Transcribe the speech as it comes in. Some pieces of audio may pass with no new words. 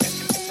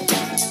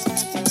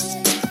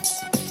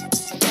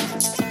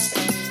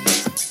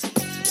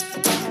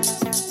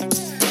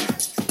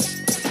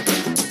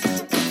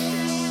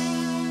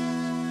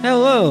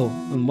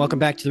Welcome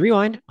back to the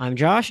Rewind. I'm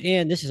Josh,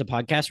 and this is a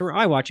podcast where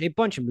I watch a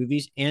bunch of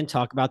movies and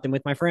talk about them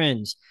with my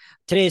friends.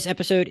 Today's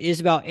episode is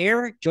about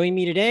Air. Joining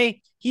me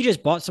today, he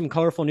just bought some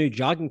colorful new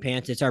jogging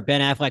pants. It's our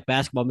Ben Affleck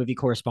basketball movie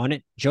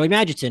correspondent, Joey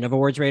Magidson of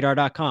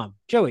awardsradar.com.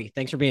 Joey,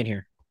 thanks for being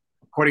here.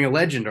 Courting a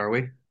legend, are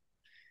we?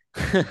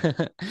 They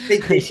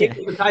Yeah. changed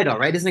the title,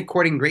 right? Isn't it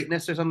Courting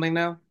Greatness or something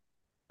now?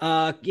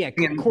 Yeah, And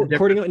the different,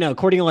 courting, no,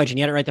 courting a legend.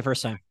 You had it right the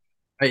first time.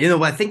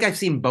 I think I've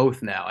seen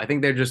both now. I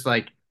think they're just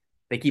like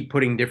they keep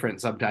putting different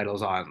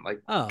subtitles on.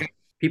 Like Oh,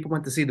 people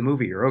went to see the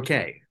movie, you're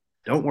okay.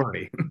 Don't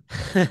worry.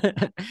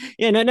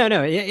 yeah,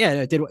 no, yeah,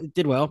 it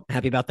did well.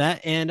 Happy about that,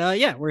 and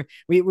yeah, we're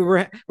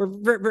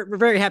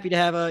very happy to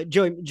have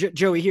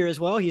Joey here as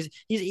well. He's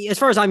as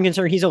far as I'm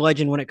concerned, he's a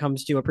legend when it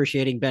comes to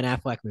appreciating Ben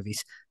Affleck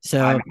movies. I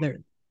So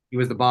mean, he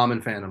was the bomb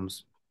in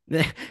Phantoms.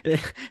 there,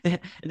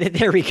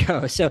 there we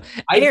go. So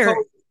I Air,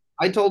 told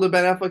I told a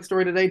Ben Affleck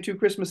story today to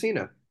Chris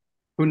Messina,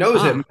 who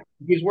knows him. ah,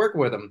 He's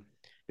working with him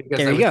because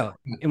there I you was. go.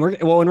 And we're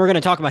going to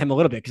talk about him a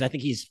little bit because I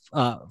think he's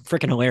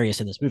freaking hilarious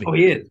in this Oh, movie.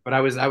 he is. But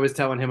I was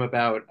telling him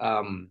about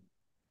 'cause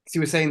he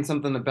was saying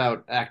something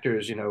about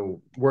actors,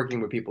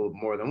 working with people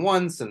more than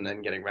once and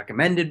then getting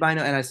recommended by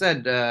no. And I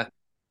said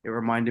it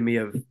reminded me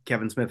of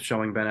Kevin Smith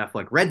showing Ben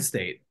Affleck Red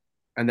State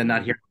and then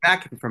not Mm. hearing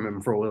back from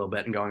him for a little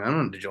bit and going, I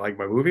don't know, did you like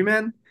my movie,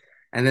 man?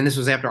 And then this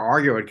was after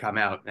Argo had come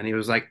out, and he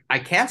was like, I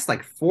cast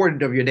like four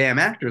of your damn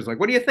actors. Like,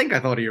 what do you think I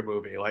thought of your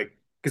movie? Like,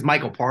 because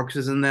Michael Parks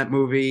is in that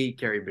movie,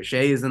 Carrie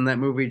Bechet is in that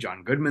movie,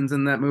 John Goodman's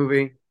in that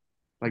movie.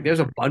 Like, there's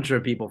a bunch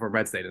of people from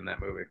Red State in that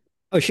movie.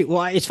 Oh shoot!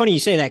 Well, it's funny you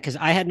say that because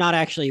I had not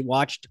actually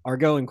watched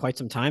Argo in quite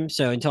some time.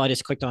 So until I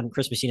just clicked on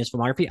Chris Messina's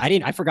filmography, I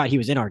didn't. I forgot he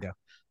was in Argo.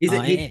 He's a,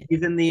 Uh, he, and,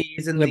 he's in the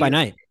he's in Live by the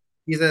Night.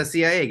 he's a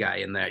CIA guy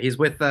in there. He's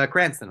with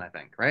Cranston, I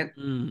think, right? Okay,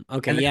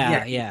 And then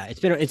yeah, yeah, yeah.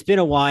 It's been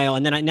a while,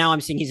 and then now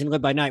I'm seeing he's in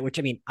Live by Night, which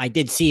I mean I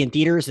did see in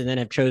theaters, and then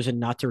have chosen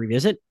not to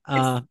revisit.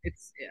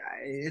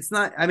 it's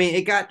not. I mean,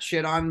 it got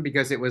shit on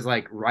because it was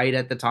like right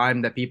at the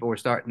time that people were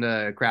starting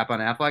to crap on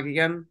Affleck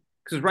again.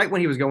 Because right when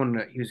he was going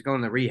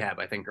to rehab,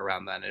 I think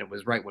around then, and it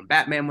was right when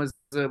Batman was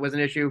an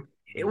issue.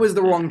 It was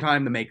the wrong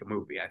time to make a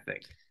movie, I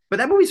think. But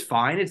that movie's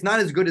fine. It's not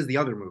as good as the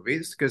other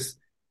movies because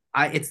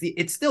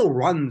it still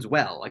runs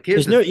well. Like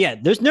here's the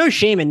There's no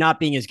shame in not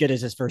being as good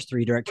as his first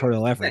three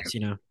directorial thing. efforts.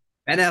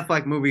 Ben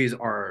Affleck movies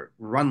are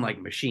run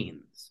like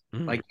machines.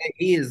 Mm. Like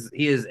he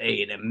is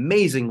an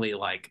amazingly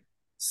like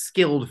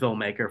skilled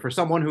filmmaker for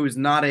someone who's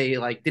not a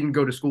like didn't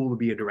go to school to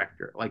be a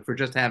director. Like for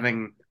just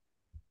having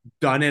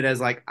done it as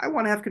like I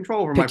want to have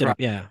control over my Picked it up,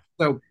 project.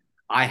 yeah. So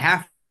I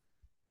have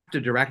to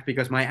direct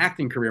because my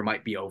acting career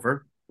might be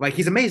over. Like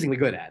he's amazingly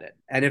good at it.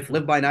 And if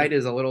Live by Night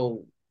is a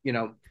little,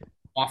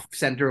 off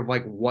center of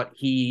like what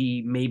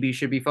he maybe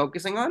should be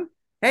focusing on,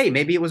 hey,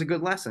 maybe it was a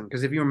good lesson.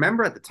 Because if you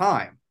remember at the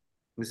time,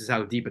 this is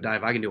how deep a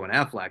dive I can do on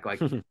Affleck. Like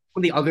one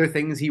of the other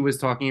things he was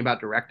talking about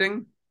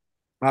directing,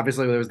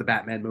 obviously there was the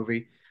Batman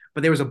movie,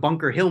 but there was a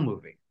Bunker Hill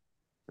movie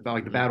about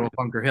like the Battle of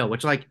Bunker Hill,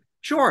 which like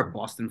sure,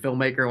 Boston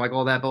filmmaker, like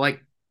all that, but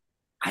like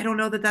I don't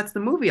know that that's the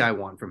movie I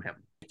want from him.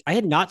 I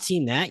had not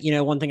seen that.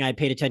 One thing I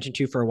paid attention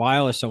to for a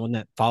while as someone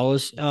that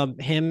follows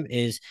him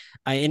is,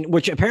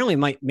 which apparently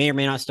may or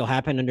may not still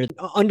happen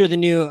under the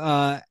new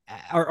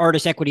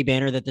artist equity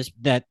banner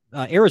that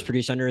Arrow's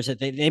produced under, is that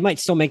they might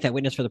still make that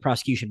Witness for the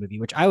Prosecution movie,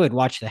 which I would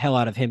watch the hell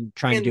out of him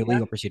trying to And do a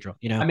legal procedural.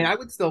 I mean, I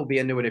would still be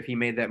into it if he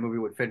made that movie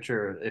with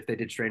Fincher if they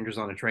did Strangers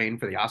on a Train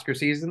for the Oscar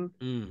season.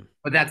 Mm.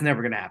 But that's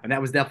never gonna happen.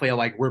 That was definitely a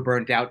like we're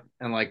burnt out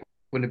and like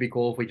wouldn't it be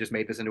cool if we just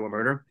made this into a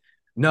murder?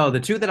 No, the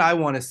two that I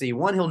want to see,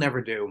 one he'll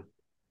never do,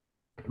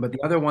 but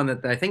the other one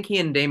that I think he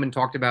and Damon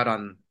talked about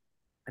on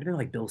I don't know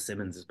like Bill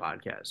Simmons'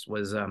 podcast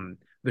was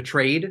The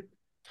Trade.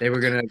 They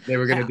were gonna I, do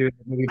the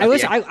movie I about the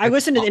listen. I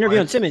listened to the interview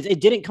on ex. Simmons. It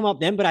didn't come up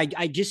then, but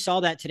I just saw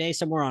that today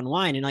somewhere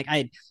online,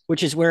 and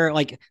which is where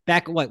like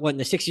back what in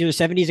the '60s or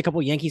 '70s, a couple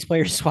of Yankees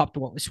players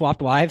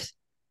swapped wives.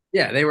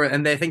 Yeah, they were,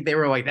 and they think they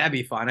were like that'd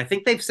be fun. I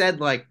think they've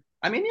said like,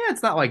 I mean, yeah,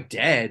 it's not like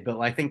dead, but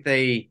I think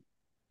they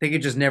think it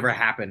just never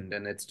happened,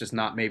 and it's just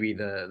not maybe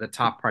the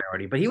top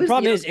priority. But he The was,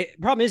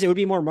 problem is it would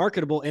be more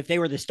marketable if they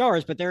were the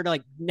stars, but they're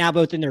like now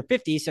both in their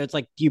 50s. So it's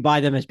like, do you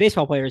buy them as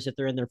baseball players if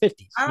they're in their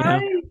 50s?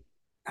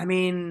 I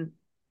mean,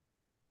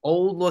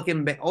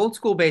 old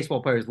school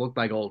baseball players looked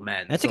like old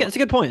men. So That's a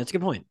good point. That's a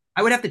good point.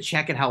 I would have to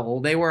check at how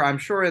old they were. I'm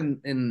sure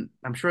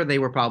I'm sure they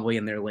were probably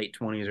in their late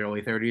 20s,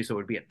 early 30s, so it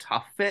would be a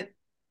tough fit.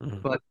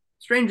 Mhm. But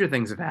stranger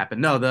things have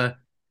happened. No,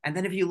 and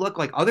then if you look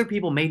like other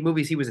people made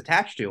movies he was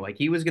attached to, like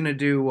he was gonna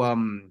do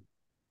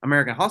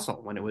American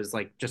Hustle when it was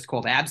like just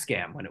called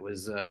Abscam when it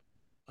was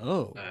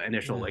Oh,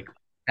 initial yeah. like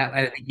that,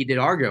 I think he did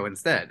Argo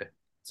instead.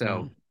 So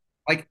Mhm.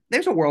 like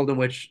there's a world in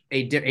which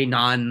a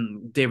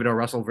non David O.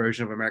 Russell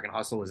version of American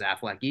Hustle is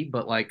Afflecky,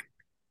 but like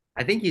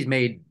I think he's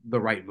made the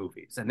right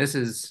movies, and this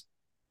is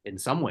in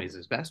some ways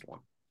his best one.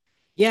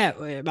 Yeah,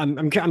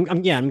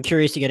 I'm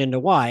curious to get into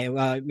why.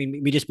 I mean,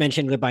 we just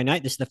mentioned Live by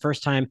Night. This is the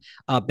first time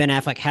Ben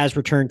Affleck has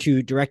returned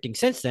to directing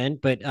since then,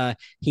 but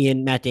he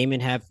and Matt Damon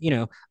have,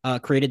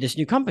 created this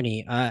new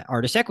company,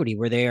 Artist Equity,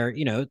 where they are,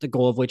 the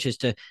goal of which is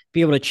to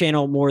be able to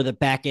channel more of the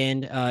back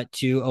end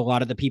to a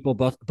lot of the people,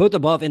 both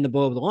above and the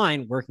below the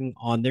line, working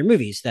on their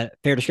movies. That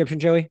fair description,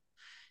 Joey?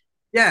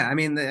 Yeah, I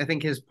mean, I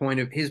think his point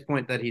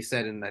that he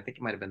said, and I think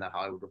it might have been that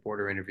Hollywood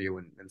Reporter interview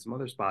and some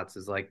other spots,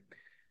 is like,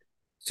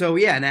 so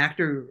yeah, an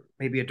actor,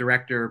 maybe a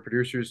director,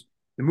 producers,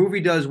 the movie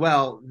does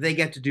well, they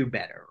get to do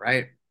better,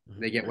 right? Mm-hmm.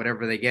 They get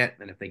whatever they get,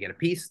 and if they get a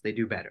piece, they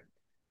do better.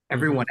 Mm-hmm.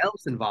 Everyone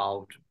else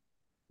involved,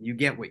 you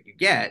get what you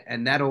get,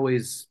 and that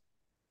always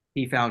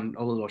he found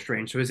a little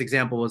strange. So his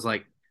example was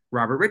like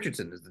Robert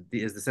Richardson is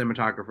the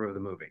cinematographer of the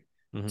movie.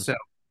 Mm-hmm. So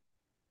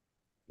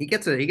he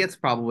gets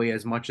probably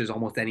as much as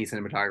almost any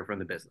cinematographer in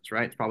the business,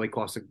 right? It's probably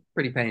costs a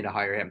pretty penny to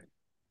hire him.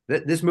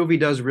 This movie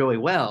does really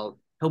well.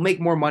 He'll make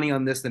more money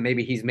on this than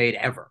maybe he's made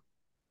ever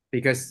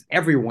because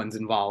everyone's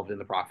involved in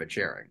the profit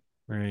sharing.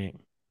 Right.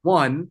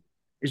 One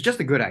is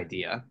just a good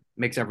idea,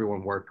 makes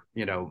everyone work,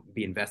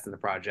 be invested in the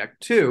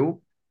project.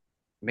 Two,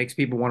 makes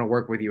people want to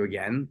work with you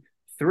again.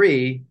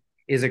 Three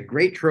is a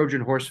great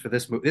Trojan horse for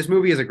this movie. This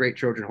movie is a great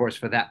Trojan horse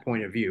for that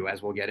point of view,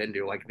 as we'll get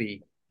into. Like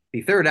the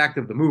third act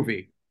of the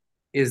movie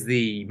is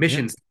the Yep.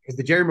 mission is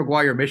the Jerry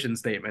Maguire mission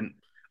statement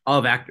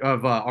of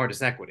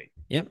artist equity,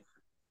 Yep.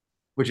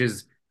 which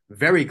is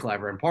very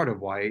clever and part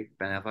of why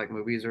Ben Affleck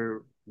movies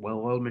are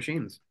well-oiled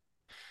machines.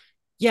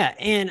 Yeah,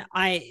 yeah,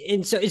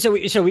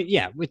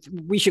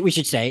 we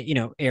should say,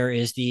 Air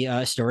is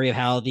the story of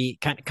how the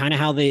kind of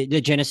how the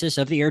genesis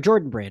of the Air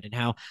Jordan brand, and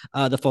how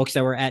the folks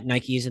that were at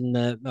Nike's in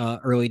the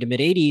early to mid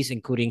 '80s,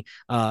 including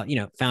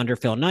founder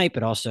Phil Knight,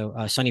 but also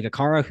Sonny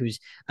Vaccaro, who's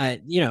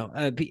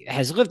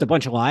has lived a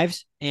bunch of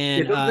lives, Yeah,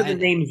 and those are the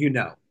names you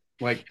know.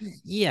 Like,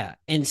 yeah,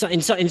 and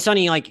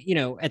Sonny, like,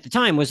 at the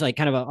time was like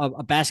kind of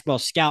a basketball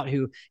scout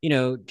who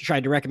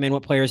tried to recommend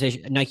what players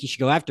Nike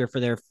should go after for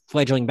their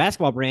fledgling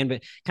basketball brand,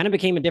 but kind of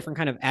became a different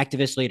kind of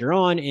activist later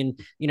on,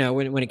 and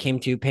when it came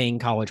to paying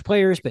college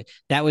players. But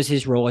that was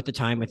his role at the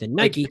time within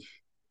like Nike.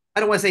 I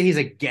don't want to say he's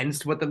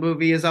against what the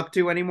movie is up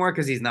to anymore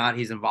because he's not.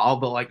 He's involved,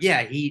 but like,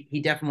 yeah,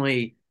 he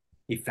definitely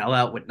he fell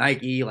out with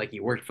Nike. Like he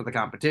worked for the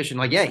competition.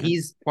 Like, yeah,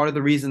 he's part of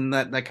the reason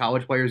that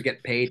college players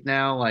get paid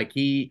now. Like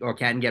he or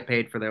can get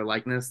paid for their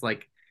likeness.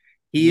 Like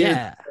he is.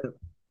 Yeah.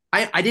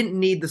 I didn't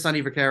need the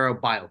Sonny Vaccaro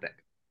biopic,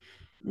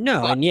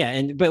 No, but and yeah,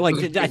 and but this like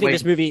was a I great think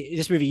way.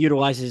 this movie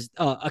utilizes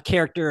a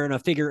character and a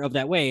figure of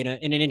that way in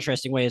an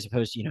interesting way, as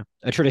opposed to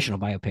a traditional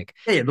biopic.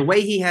 Yeah, the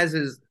way he has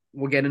his.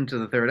 We'll get into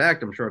the third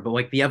act, I'm sure, but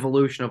like the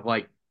evolution of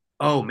like,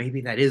 oh,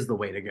 maybe that is the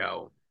way to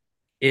go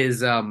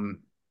is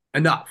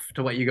enough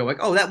to let you go like,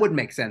 oh, that would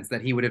make sense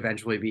that he would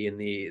eventually be in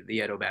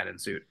the Ed O'Bannon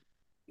suit.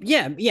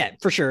 Yeah, yeah,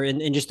 for sure,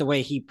 and just the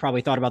way he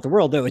probably thought about the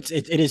world, though, it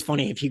is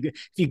funny if you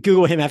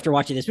Google him after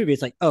watching this movie,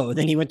 it's like, oh,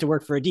 then he went to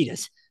work for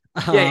Adidas.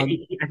 Yeah, Um,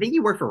 I think he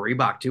worked for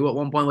Reebok too at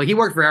one point. Like he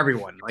worked for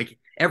everyone. Like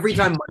every yeah.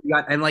 time he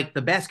got and like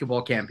the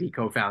basketball camp he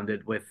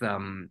co-founded with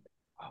oh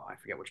I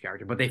forget which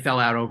character, but they fell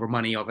out over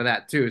money over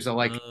that too. So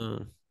like Uh,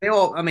 they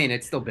all I mean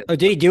it's still oh, business.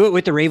 did he do it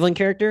with the Raveling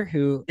character,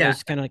 who Yeah.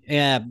 was kind of like,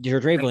 yeah,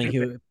 George Raveling,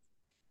 who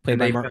played And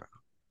by they Mark.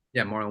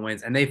 yeah, Marlon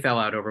Wayans and they fell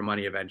out over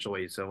money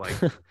eventually. So like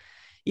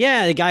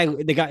Yeah, the guy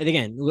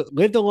again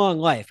lived a long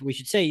life. We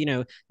should say,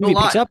 a movie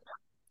picks lot. up.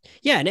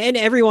 Yeah, and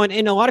everyone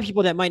and a lot of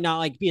people that might not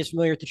like be as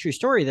familiar with the true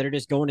story, that are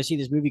just going to see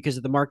this movie because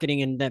of the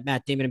marketing and that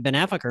Matt Damon and Ben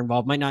Affleck are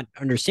involved, might not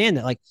understand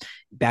that, like,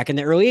 back in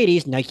the early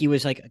 '80s, Nike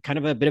was like kind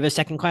of a bit of a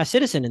second class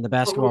citizen in the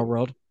basketball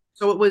world.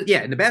 So it was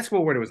yeah, in the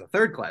basketball world it was a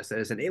third class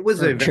citizen.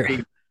 Or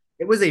true.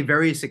 It was a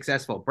very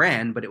successful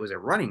brand, but it was a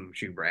running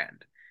shoe brand.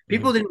 Mm-hmm.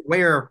 People didn't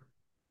wear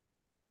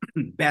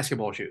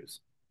basketball shoes,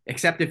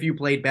 except if you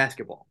played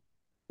basketball.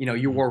 You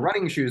Mm-hmm. wore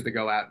running shoes to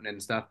go out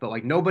and stuff, but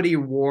like nobody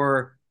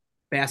wore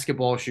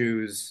basketball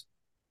shoes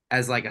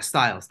as like a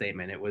style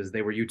statement.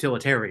 They were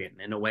utilitarian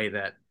in a way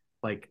that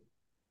like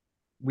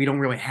we don't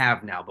really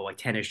have now, but like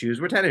tennis shoes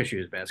were tennis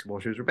shoes, basketball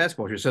shoes were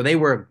basketball shoes. So they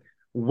were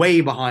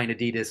way behind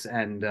Adidas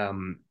and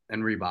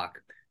Reebok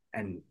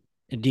and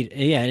Indeed,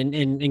 yeah,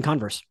 in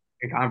Converse.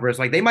 Converse.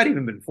 Like they might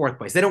even been fourth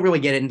place. They don't really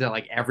get into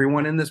like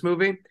everyone in this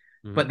movie,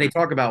 Mm-hmm. but they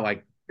talk about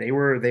like they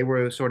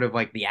were sort of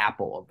like the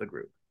Apple of the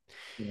group.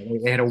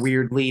 They had a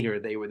weird leader.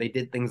 They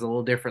did things a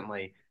little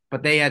differently,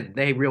 but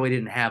they really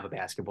didn't have a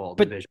basketball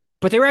but division.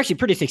 but they were actually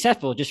pretty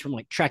successful just from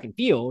like track and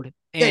field.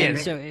 Yeah, yeah, And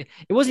so it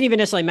wasn't even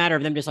necessarily a matter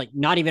of them just like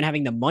not even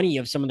having the money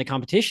of some of the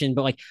competition,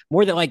 but like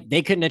more that like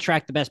they couldn't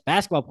attract the best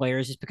basketball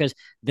players just because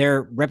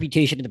their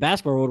reputation in the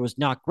basketball world was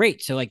not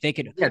great. So like they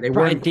could, yeah. They in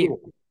weren't the,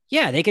 cool.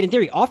 yeah, they could in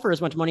theory offer as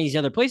much money as the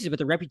other places, but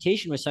the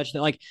reputation was such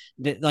that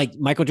like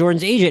Michael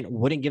Jordan's agent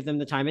wouldn't give them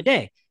the time of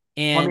day.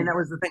 Well, I mean, And that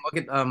was the thing. Look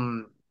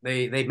at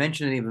they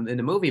mentioned it in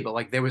the movie, but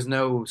like there was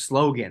no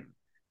slogan.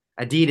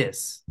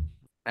 Adidas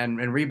and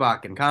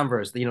Reebok and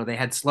Converse, they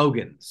had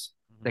slogans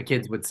that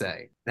kids would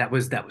say. That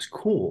was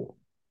cool,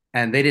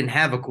 and they didn't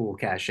have a cool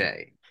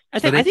cachet.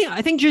 So they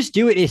I think just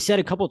do it is said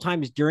a couple of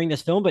times during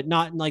this film, but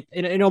not in like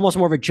in almost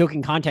more of a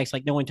joking context,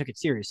 like no one took it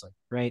seriously,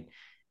 right?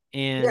 yeah,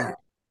 And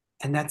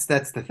and that's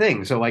the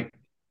thing. So like,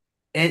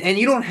 and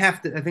you don't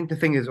have to. I think the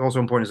thing is also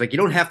important is like you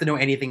don't have to know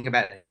anything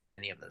about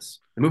any of this.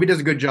 The movie does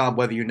a good job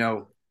whether you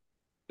know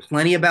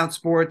plenty about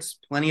sports,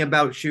 plenty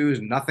about shoes,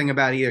 nothing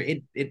about either.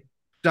 It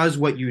does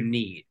what you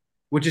need,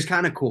 which is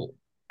kind of cool.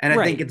 And I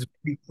think right, it's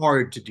pretty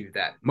hard to do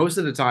that most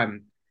of the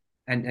time.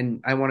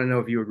 And I want to know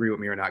if you agree with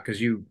me or not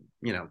because you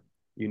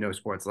know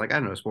sports like I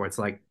know sports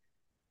like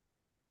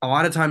a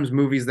lot of times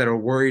movies that are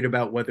worried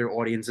about whether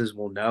audiences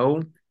will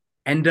know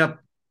end up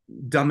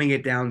dumbing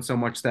it down so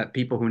much that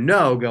people who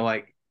know go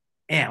like,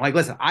 and like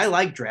listen, I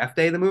like Draft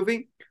Day the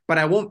movie, but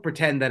I won't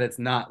pretend that it's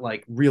not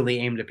like really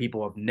aimed at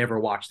people who've never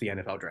watched the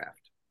NFL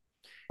draft.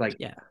 Like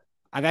yeah.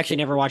 I've actually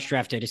never watched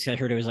Draft Day just 'cause I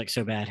heard it was like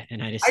so bad,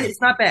 and I just like, it's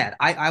not bad.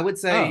 I would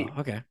say oh,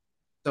 okay.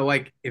 so.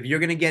 Like if you're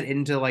gonna get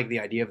into like the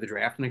idea of the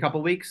draft in a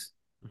couple weeks,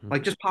 Mhm.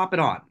 like just pop it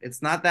on.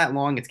 It's not that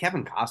long. It's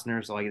Kevin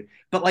Costner, so like,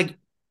 but like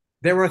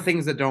there are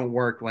things that don't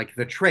work, like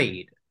the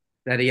trade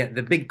that he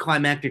the big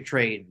climactic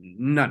trade.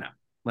 No,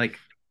 like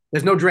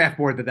there's no draft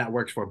board that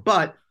works for.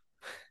 But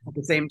at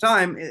the same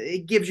time,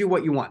 it gives you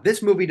what you want.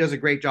 This movie does a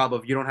great job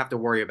of you don't have to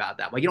worry about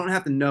that. Like you don't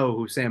have to know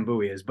who Sam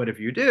Bowie is, but if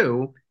you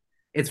do,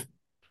 it's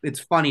it's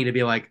funny to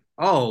be like,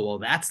 oh, well,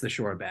 that's the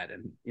sure bet,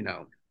 and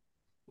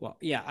Well,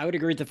 yeah, I would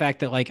agree with the fact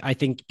that like I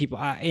think people,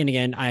 and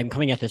again, I'm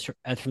coming at this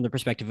from the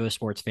perspective of a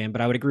sports fan,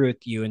 but I would agree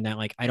with you in that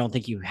like I don't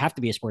think you have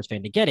to be a sports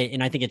fan to get it,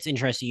 and I think it's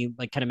interesting you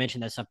like kind of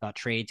mentioned that stuff about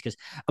trades because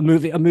a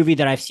movie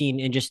that I've seen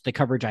in just the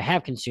coverage I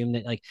have consumed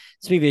that like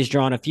this movie has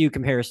drawn a few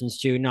comparisons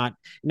to, not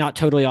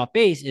totally off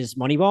base, is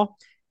Moneyball,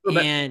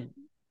 but and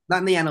not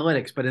in the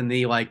analytics, but in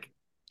the like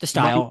the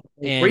money, style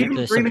and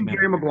the or subject even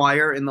Jerry matter.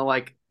 Maguire in the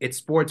like it's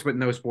sports but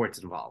no sports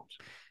involved.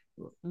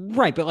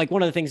 Right, but like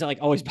one of the things that like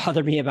always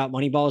bothered me about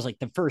Moneyball is like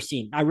the first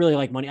scene. I really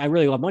love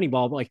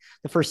Moneyball, but like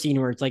the first scene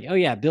where it's like, oh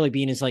yeah, Billy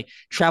Bean is like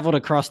traveled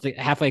across the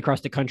halfway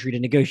across the country to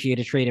negotiate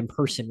a trade in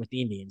person with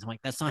the Indians. I'm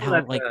like, that's not Well, how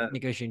that's like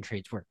negotiating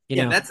trades work, you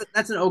yeah, know?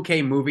 that's an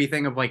okay movie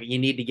thing of like you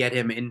need to get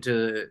him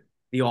into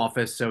the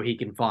office so he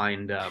can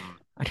find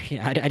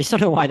I just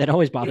don't know why that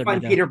always he can bothered me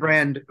find though. Peter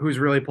Brand who's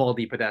really Paul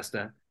D.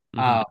 Podesta.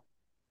 Mm-hmm.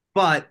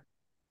 But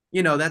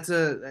that's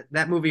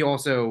that movie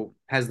also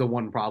has the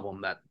one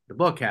problem that the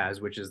book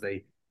has, which is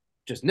they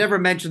just never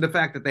mentioned the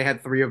fact that they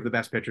had three of the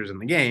best pitchers in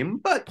the game.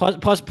 But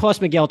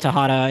Plus Miguel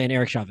Tejada and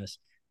Eric Chavez.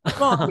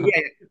 well,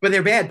 yeah, but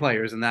they're bad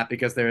players in that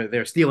because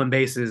they're stealing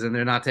bases and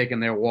they're not taking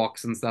their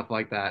walks and stuff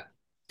like that.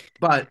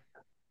 But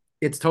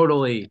it's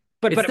totally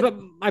but it's but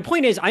my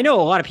point is, I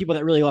know a lot of people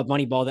that really love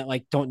Moneyball that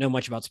like don't know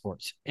much about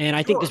sports, and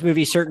I think this sure.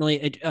 movie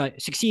certainly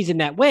succeeds in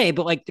that way.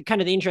 But like the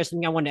kind of the interesting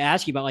thing I wanted to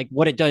ask you about, like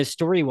what it does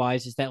story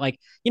wise, is that like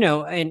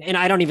and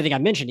I don't even think I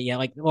mentioned it yet.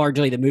 Like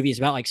largely the movie is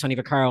about like Sonny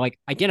Vaccaro like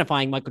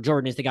identifying Michael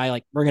Jordan as the guy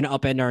like we're going to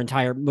upend our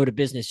entire mode of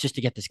business just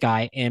to get this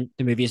guy, and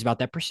the movie is about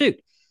that pursuit.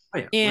 Oh,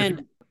 yeah.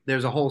 And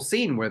There's a whole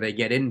scene where they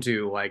get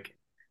into like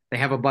they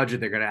have a budget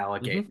they're going to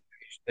allocate.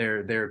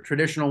 mhm, Their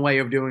traditional way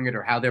of doing it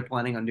or how they're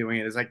planning on doing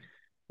it is like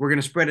we're going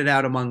to spread it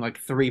out among like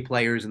three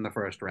players in the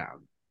first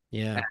round.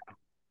 yeah,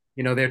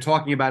 And, they're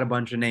talking about a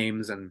bunch of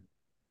names and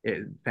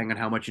depending on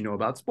how much you know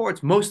about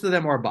sports, most of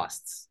them are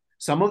busts.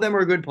 Some of them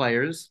are good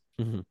players,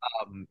 mhm.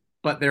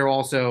 but they're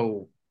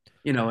also,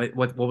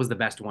 what was the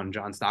best one?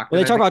 John Well, Stockton,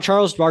 they I talk think. about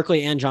Charles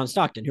Barkley and John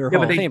Stockton, who are Yeah,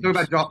 but Hall of they talk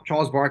Famers. about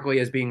Charles Barkley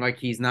as being like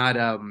he's not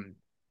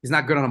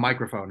good on a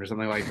microphone or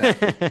something like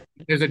that.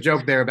 There's a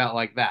joke there about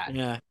like that.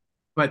 Yeah.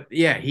 But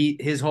yeah,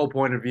 his whole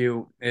point of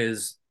view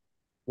is,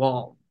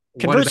 well,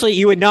 what about Conversely,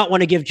 you would not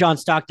want to give John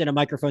Stockton a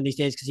microphone these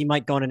days because he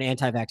might go on an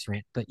anti-vax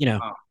rant. But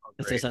oh,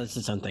 great. that's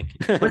just something.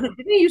 Didn't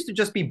he used to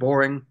just be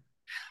boring?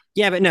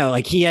 Yeah, but no,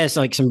 like he has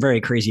like some very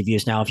crazy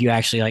views now. If you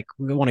actually like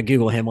want to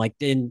Google him, like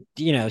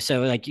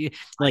so like you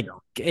I like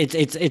don't.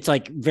 it's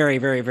like very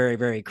very very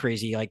very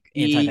crazy like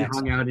He anti-vax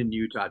hung stuff. out in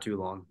Utah too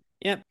long.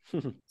 Yep.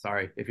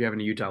 Sorry if you have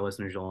any Utah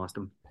listeners, you'll lost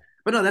them.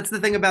 But no, that's the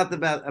thing about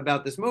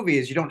this movie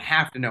is you don't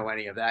have to know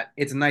any of that.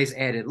 It's a nice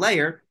added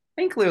layer.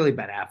 And clearly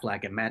Ben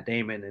Affleck and Matt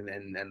Damon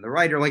and the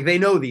writer, like they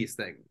know these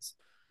things.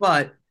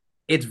 But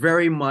it's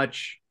very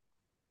much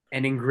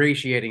an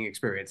ingratiating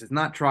experience. It's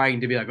not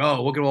trying to be like,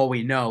 oh, look at all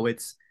we know.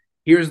 It's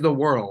here's the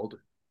world.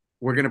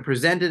 We're going to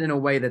present it in a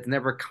way that's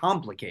never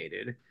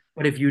complicated.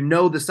 But if you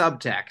know the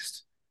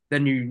subtext,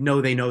 then you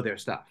know they know their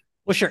stuff.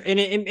 Well, sure,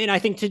 and I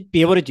think to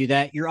be able to do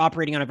that, you're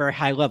operating on a very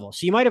high level.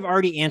 So you might have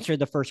already answered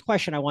the first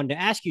question I wanted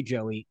to ask you,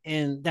 Joey,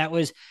 and that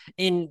was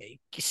in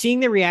seeing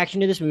the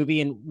reaction to this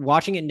movie and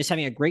watching it and just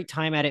having a great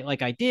time at it,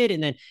 like I did,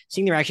 and then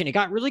seeing the reaction. It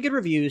got really good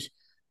reviews,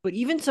 but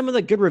even some of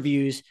the good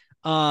reviews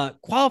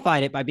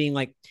qualified it by being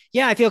like,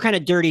 "Yeah, I feel kind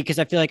of dirty because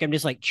I feel like I'm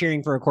just like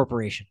cheering for a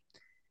corporation."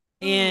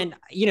 And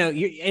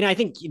and I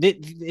think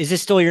is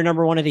this still your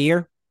number one of the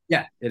year?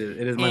 Yeah, it is.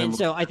 It is my And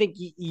so I think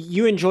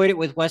you enjoyed it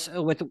with less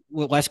with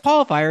less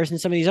qualifiers and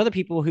some of these other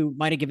people who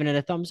might have given it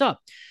a thumbs up.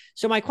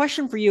 So my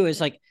question for you is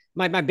like,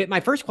 my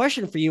first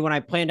question for you when I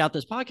planned out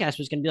this podcast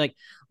was going to be like,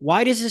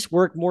 why does this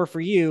work more for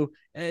you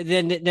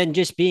than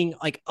just being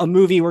like a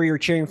movie where you're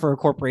cheering for a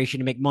corporation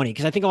to make money?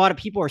 Because I think a lot of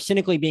people are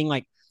cynically being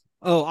like,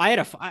 oh, I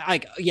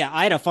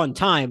had a fun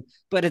time,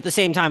 but at the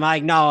same time, I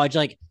acknowledge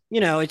like,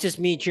 it's just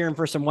me cheering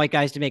for some white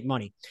guys to make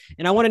money.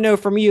 And I want to know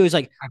from you is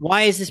like,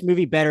 why is this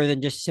movie better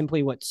than just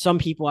simply what some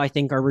people I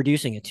think are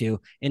reducing it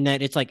to? In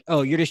that it's like,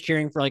 oh, you're just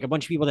cheering for like a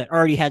bunch of people that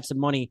already had some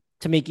money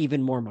to make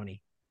even more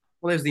money.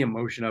 Well, there's the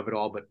emotion of it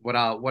all, but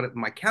what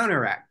my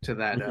counteract to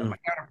that, Mm-hmm. my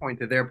counterpoint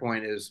to their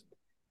point is,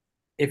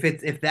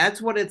 if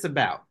that's what it's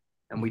about,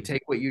 and we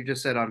take what you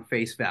just said on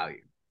face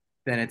value,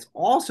 then it's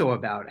also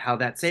about how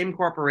that same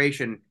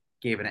corporation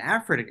gave an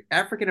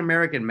African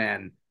American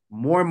man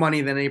more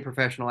money than any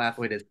professional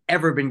athlete has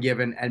ever been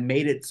given, and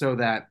made it so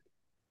that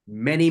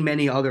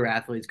many other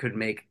athletes could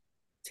make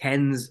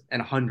tens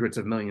and hundreds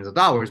of millions of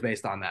dollars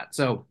based on that.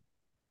 So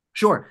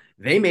sure,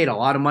 they made a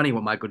lot of money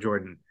with Michael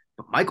Jordan,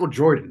 but Michael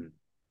Jordan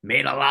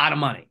made a lot of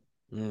money.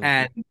 Mm.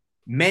 And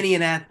many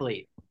an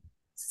athlete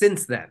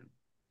since then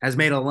has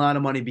made a lot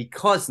of money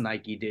because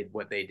Nike did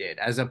what they did,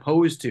 as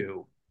opposed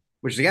to,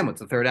 which is again what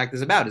the third act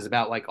is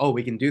about like, oh,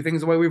 we can do things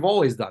the way we've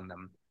always done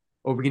them,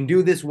 or we can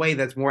do this way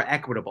that's more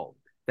equitable,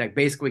 that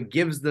basically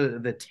gives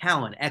the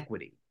talent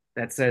equity,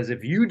 that says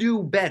if you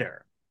do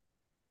better,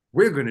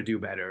 we're going to do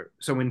better.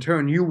 So in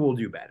turn, you will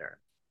do better,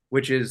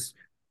 which is,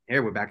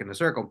 here we're back in the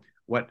circle.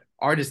 What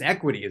artist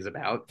equity is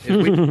about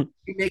is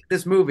we make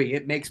this movie,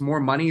 it makes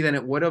more money than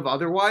it would have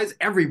otherwise.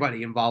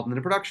 Everybody involved in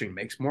the production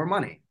makes more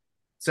money.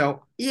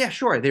 So yeah,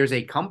 sure, there's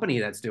a company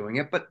that's doing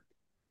it, but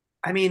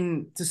I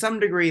mean, to some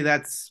degree,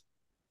 it's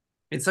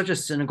such a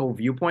cynical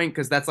viewpoint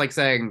because that's like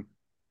saying,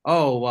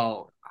 oh,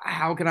 well,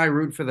 how can I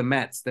root for the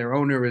Mets? Their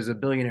owner is a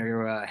billionaire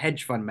or a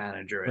hedge fund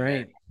manager, and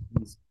Right.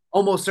 he's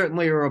almost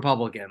certainly a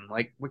Republican.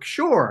 Like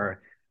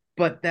sure,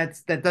 but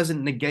that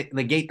doesn't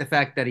negate the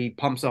fact that he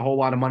pumps a whole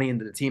lot of money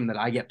into the team that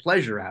I get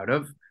pleasure out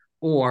of,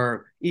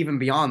 or even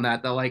beyond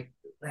that,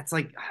 that's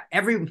like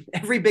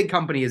every big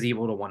company is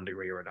evil to one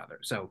degree or another.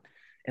 So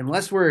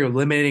unless we're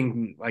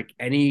limiting like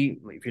any,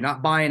 if you're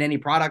not buying any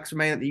products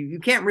from it, you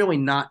can't really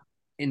not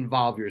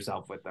involve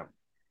yourself with them.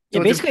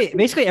 Yeah, So it's a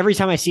basically every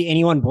time I see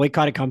anyone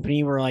boycott a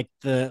company where like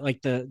the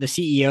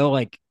CEO,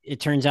 like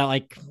it turns out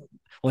like,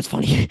 well, it's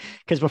funny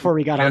because before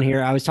we got on yeah,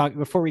 here, I was talking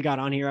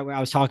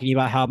to you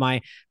about how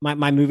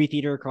my movie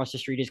theater across the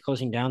street is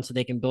closing down so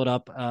they can build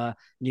up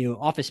new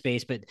office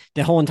space, but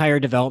the whole entire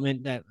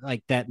development that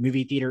like that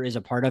movie theater is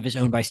a part of is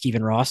owned by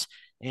Stephen Ross,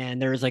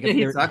 and there was like a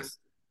he there sucks.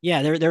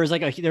 yeah, there was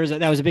like a there was a,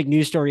 that was a big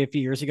news story a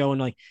few years ago, and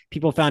like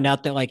people found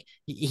out that like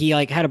he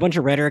like had a bunch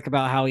of rhetoric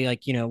about how he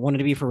like wanted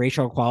to be for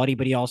racial equality,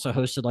 but he also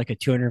hosted like a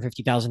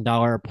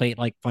 $250,000 plate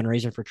like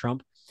fundraiser for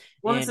Trump,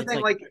 Well, that's and the it's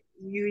thing. like Like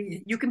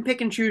you can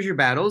pick and choose your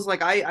battles.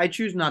 Like I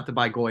choose not to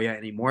buy Goya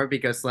anymore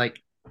because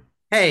like,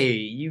 hey,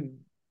 you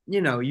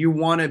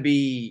want to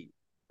be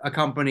a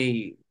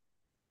company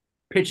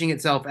pitching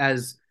itself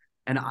as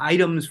an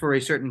items for a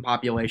certain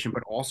population,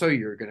 but also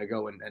you're going to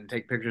go and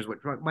take pictures with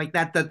like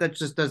that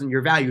just doesn't,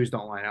 your values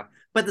don't line up.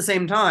 But at the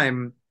same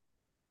time,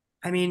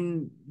 I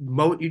mean,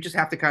 you just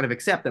have to kind of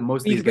accept that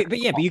most of these guys. but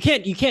yeah, but you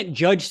can't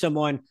judge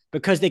someone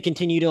because they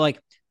continue to like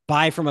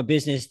buy from a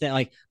business that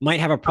like might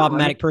have a Oh, I mean,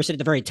 problematic person at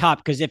the very top.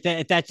 Because if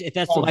that's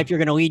the all, life you're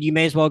going to lead, you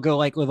may as well go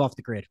like live off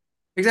the grid.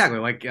 exactly.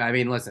 Like, I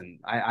mean, listen,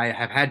 I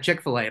have had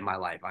Chick-fil-A in my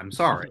life. I'm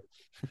sorry.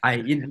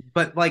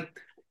 But like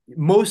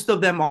most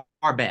of them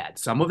are bad.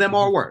 Some of them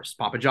are worse.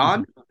 Papa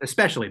John,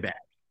 especially bad.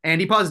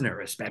 Andy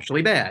Puzner,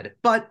 especially bad.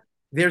 But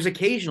there's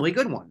occasionally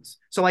good ones.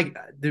 So like,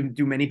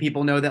 do many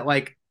people know that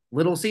like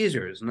Little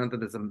Caesars, not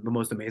that it's the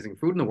most amazing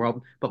food in the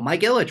world, but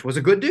Mike Ilitch was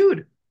a good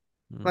dude.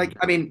 Like,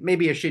 I mean,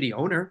 maybe a shitty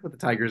owner with the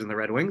Tigers and the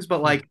Red Wings,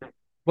 but like,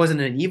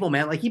 wasn't an evil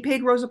man. Like, he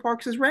paid Rosa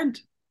Parks his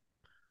rent,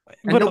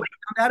 and But nobody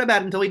found out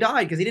about it until he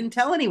died because he didn't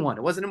tell anyone.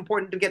 It wasn't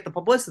important to get the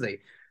publicity.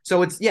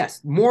 So it's,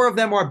 yes, more of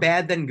them are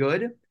bad than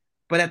good,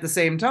 but at the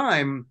same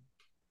time,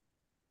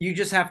 you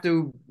just have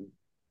to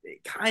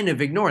kind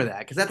of ignore that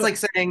because that's but like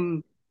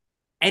saying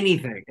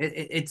anything.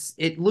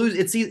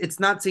 It's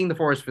not seeing the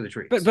forest for the but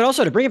trees. but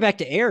also to bring it back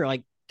to air,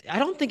 like I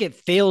don't think it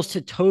fails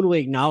to totally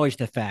acknowledge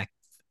the fact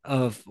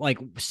of like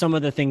some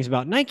of the things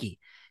about Nike.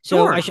 So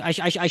Sure.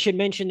 I should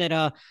mention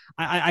that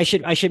I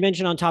should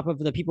mention on top of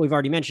the people we've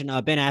already mentioned,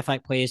 Ben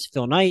Affleck plays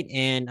Phil Knight,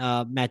 and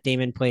Matt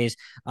Damon plays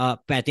Sonny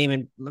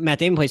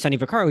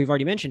Vaccaro, who we've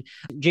already mentioned.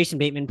 Jason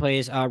Bateman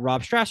plays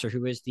Rob Strasser,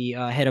 who is the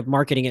head of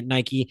marketing at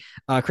Nike.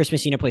 Chris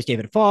Messina plays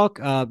David Falk.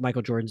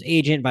 Michael Jordan's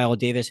agent. Viola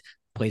Davis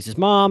plays his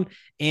mom,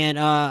 and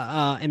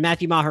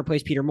Matthew Maher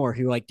plays Peter Moore,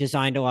 who like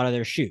designed a lot of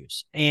their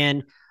shoes.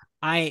 And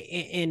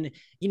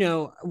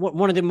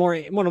one of the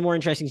more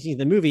interesting scenes in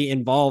the movie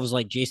involves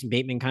like Jason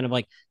Bateman kind of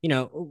like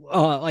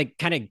like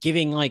kind of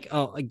giving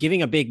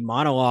a big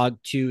monologue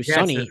to Yes,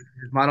 Sonny, his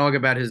monologue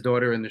about his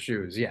daughter and the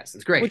shoes. Yes,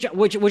 it's great.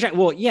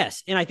 well,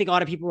 yes, and I think a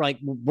lot of people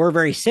were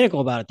very cynical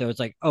about it though. It's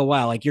like, oh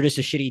wow, like you're just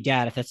a shitty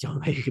dad if that's the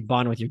only way you could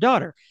bond with your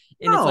daughter.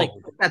 And it's like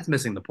No, that's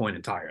missing the point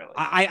entirely.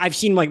 I've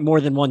seen like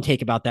more than one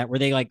take about that where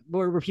they like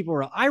where people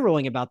were eye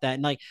rolling about that,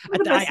 and like One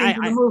of the best scenes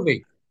in the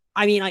movie.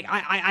 I mean, like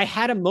I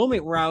had a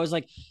moment where I was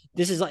like,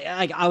 this is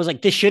like I was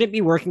like, this shouldn't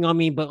be working on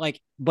me, but like,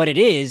 but it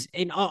is,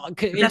 and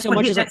But in so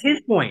much as like, that's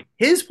his point.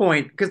 His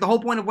point, because the whole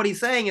point of what he's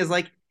saying is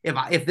like,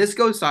 if this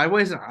goes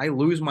sideways and I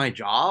lose my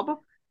job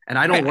and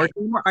I don't right, work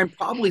anymore, I'm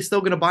probably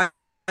still going to buy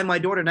my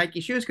daughter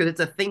Nike shoes because it's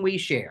a thing we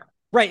share.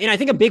 right, and I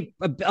think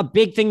a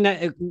big thing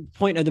that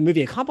point of the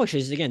movie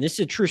accomplishes is, again, this is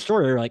a true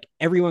story. Like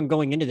everyone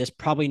going into this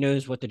probably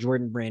knows what the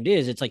Jordan brand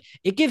is. It's like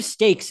it gives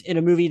stakes in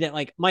a movie that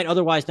like might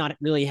otherwise not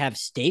really have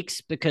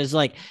stakes because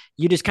like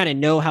you just kind of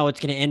know how it's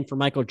going to end for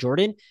Michael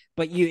Jordan,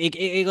 but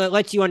it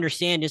lets you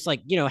understand just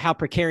like how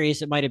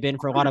precarious it might have been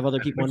for a lot of other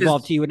people Which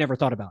involved is who you would never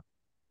thought about.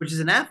 which is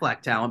an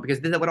Affleck talent because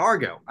he did that with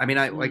Argo. I mean,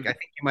 I Mm. think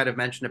you might have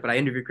mentioned it, but I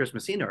interviewed Chris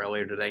Messina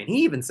earlier today, and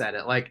he even said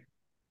it. Like,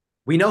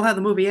 we know how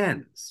the movie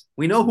ends.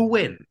 We know who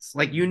wins.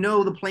 Like,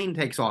 the plane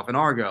takes off in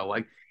Argo.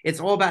 Like, it's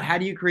all about how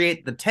do you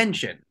create the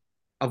tension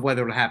of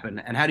whether it'll happen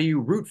and how do you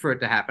root for it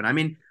to happen. I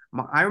mean,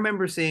 I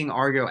remember seeing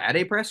Argo at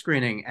a press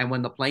screening, and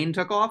when the plane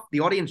took off,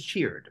 the audience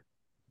cheered.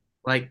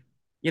 Like,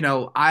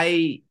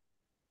 I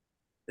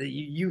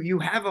you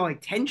have a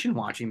like tension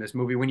watching this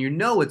movie when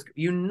it's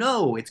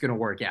going to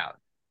work out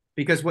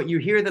because what you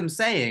hear them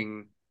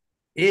saying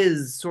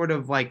is sort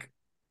of like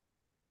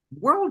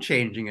world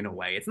changing in a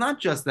way. It's not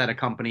just that a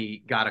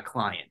company got a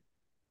client,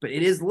 but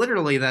it is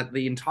literally that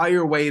the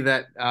entire way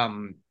that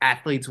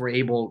athletes were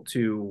able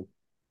to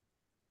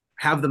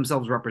have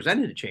themselves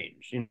represented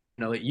changed.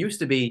 It used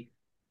to be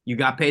you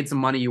got paid some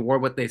money, you wore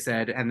what they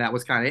said, and that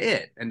was kind of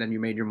it. And then you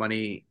made your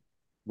money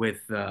with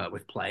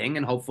playing,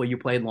 and hopefully you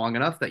played long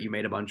enough that you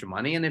made a bunch of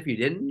money. And if you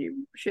didn't,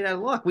 you shit out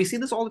of luck. We see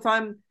this all the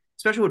time,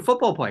 especially with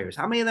football players.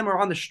 How many of them are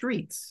on the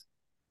streets?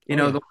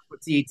 Oh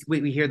yeah,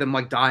 We hear them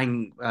like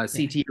dying yeah,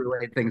 CT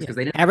related things yeah. because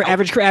they didn't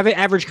Average help.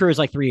 average career is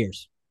like 3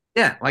 years.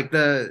 Yeah, like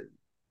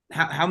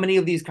how many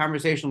of these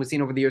conversations we've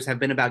seen over the years have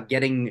been about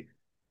getting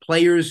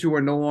players who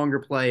are no longer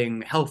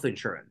playing health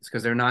insurance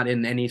because they're not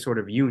in any sort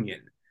of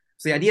union.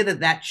 So the idea that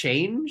that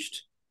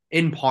changed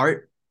in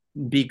part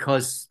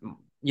because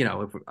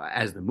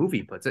as the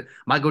movie puts it,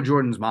 Michael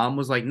Jordan's mom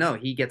was like, no,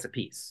 he gets a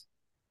piece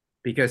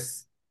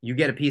because you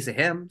get a piece of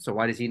him, so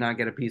why does he not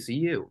get a piece of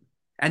you?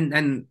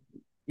 And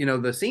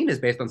the scene is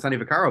based on Sonny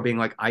Vaccaro being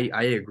like,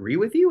 I agree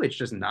with you, it's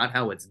just not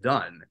how it's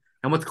done.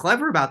 And what's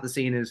clever about the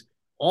scene is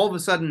all of a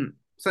sudden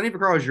Sonny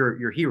Vaccaro is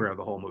your hero of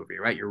the whole movie,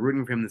 right? You're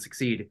rooting for him to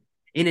succeed.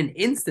 In an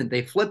instant,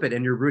 they flip it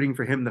and you're rooting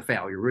for him to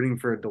fail. You're rooting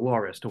for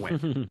Dolores to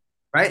win,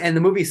 right? And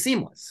the movie's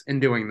seamless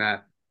in doing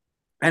that.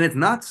 And it's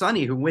not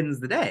Sonny who wins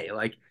the day.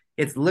 Like,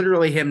 it's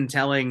literally him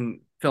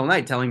telling Phil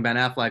Knight, telling Ben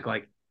Affleck,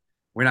 like,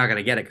 we're not going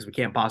to get it because we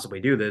can't possibly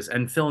do this.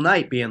 And Phil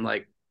Knight being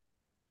like,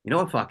 you know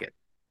what, fuck it.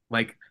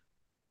 Like,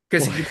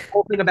 because Well, the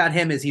whole thing about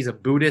him is he's a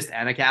Buddhist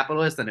and a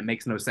capitalist, and it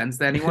makes no sense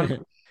to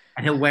anyone.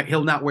 And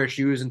he'll not wear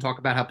shoes and talk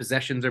about how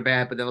possessions are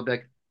bad, but they'll be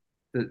like,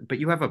 but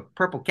you have a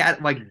purple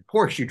cat like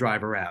Porsche you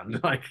drive around.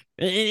 Like,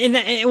 in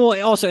that,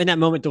 well, also in that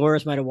moment,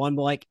 Dolores might have won,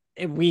 but like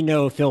we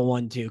know Phil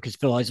won too because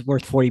Phil is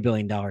worth $40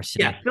 billion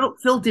yeah, today.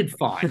 Phil did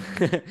fine.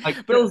 Like,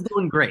 but Phil's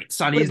doing great.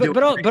 Sonny's doing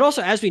but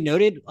also as we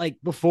noted, like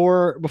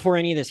before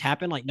any of this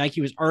happened, like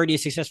Nike was already a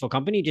successful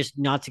company, just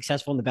not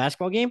successful in the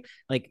basketball game.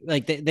 Like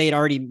they had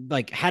already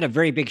like had a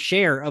very big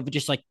share of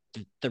just like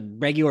the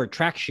regular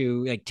track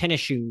shoe, like tennis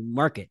shoe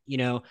market,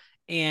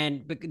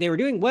 and but they were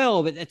doing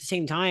well, but at the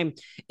same time,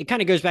 it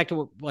kind of goes back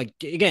to like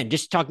again,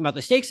 just talking about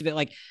the stakes of it,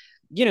 like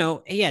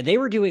yeah, they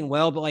were doing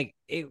well, but like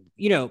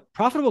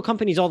profitable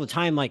companies all the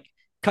time like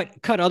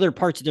cut other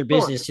parts of their sure.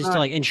 business just to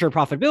like ensure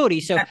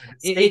profitability. So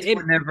The stakes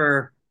were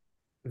never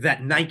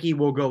that Nike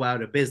will go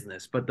out of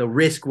business, but the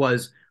risk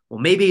was, well,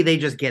 maybe they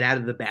just get out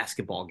of the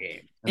basketball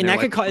game, and and they're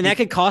that like, and that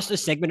could cost a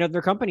segment of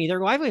their company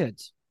their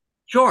livelihoods.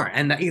 sure,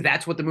 and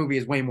that's what the movie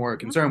is way more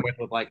concerned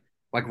with like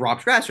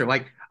Rob Strasser,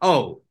 like,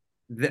 oh,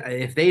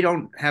 if they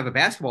don't have a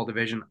basketball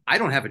division, I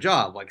don't have a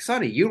job. Like,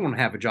 Sonny, you don't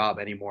have a job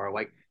anymore.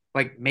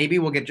 Like maybe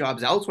we'll get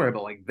jobs elsewhere,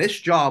 but like this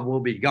job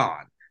will be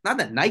gone. Not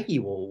that Nike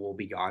will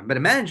be gone, but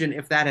imagine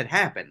if that had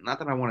happened. Not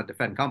that I want to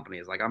defend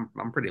companies. Like,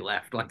 I'm pretty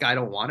left. Like, I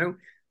don't want to,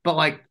 but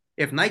like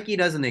if Nike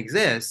doesn't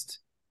exist,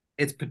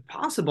 it's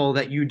possible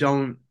that you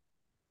don't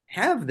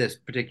have this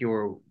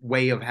particular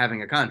way of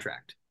having a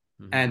contract.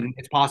 Mm-hmm. And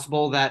it's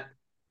possible that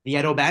the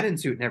Ed O'Bannon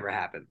suit never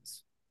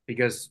happens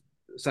because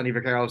Sonny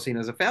Vaccaro is seen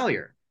as a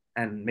failure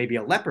and maybe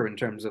a leper in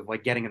terms of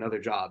like getting another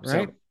job. So,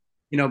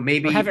 Right.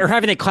 maybe Or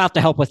having the clout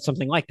to help with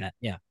something like that.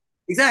 Yeah.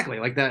 exactly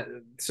like that.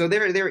 So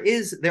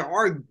there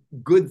are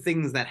good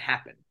things that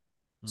happen.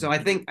 So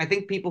Mm-hmm. I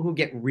think people who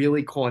get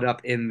really caught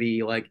up in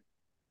the like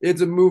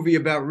it's a movie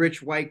about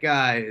rich white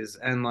guys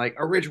and like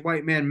a rich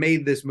white man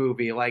made this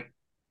movie, like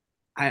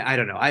I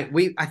don't know. I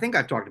think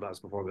I've talked about this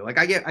before. But like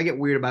I get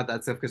weird about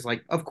that stuff because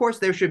like of course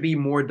there should be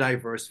more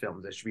diverse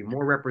films. There should be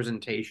more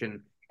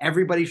representation.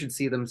 Everybody should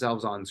see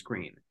themselves on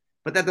screen.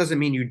 But that doesn't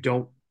mean you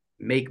don't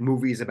make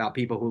movies about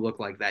people who look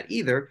like that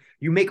either.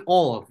 You make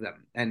all of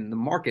them, and the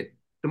market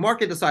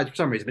decides for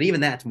some reason. But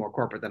even that's more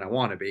corporate than I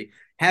want to be.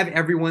 Have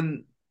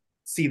everyone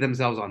see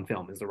themselves on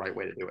film is the right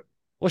way to do it.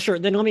 Well, sure.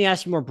 Then let me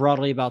ask you more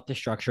broadly about the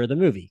structure of the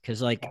movie,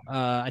 because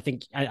I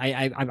think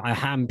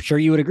I'm sure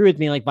you would agree with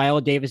me. Like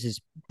Viola Davis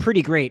is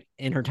pretty great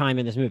in her time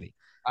in this movie.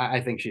 I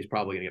think she's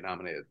probably going to get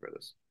nominated for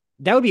this.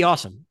 That would be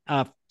awesome,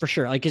 for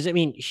sure. Like, because I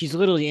mean, she's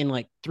literally in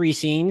like three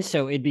scenes,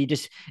 so it'd be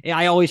just.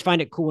 I always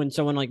find it cool when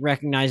someone like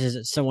recognizes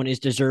that someone is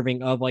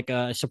deserving of like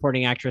a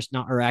supporting actress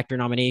not or actor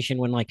nomination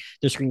when like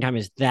their screen time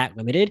is that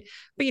limited.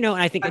 But and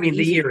I think I I mean mean,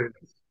 the he's year,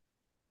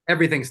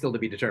 everything's still to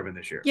be determined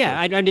this year. yeah,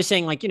 I'm just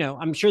saying, like,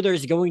 I'm sure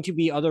there's going to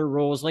be other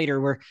roles later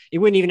where it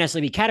wouldn't even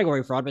necessarily be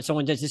category fraud, but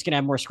someone that's just going to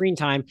have more screen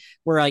time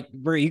where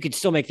you could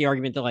still make the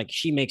argument that like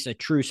she makes a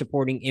true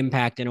supporting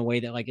impact in a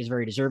way that like is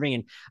very deserving.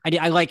 And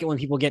I like it when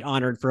people get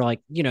honored for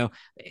like,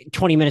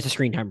 20 minutes of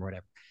screen time or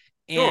whatever.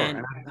 Sure, And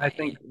and I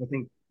think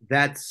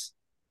that's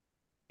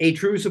a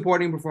true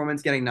supporting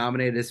performance getting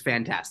nominated is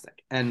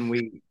fantastic. And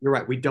you're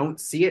right, we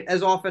don't see it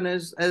as often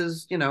as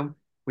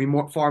we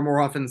far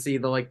more often see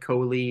the like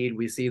co-lead.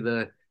 We see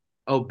the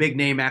big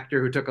name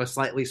actor who took a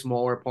slightly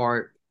smaller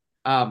part.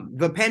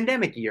 The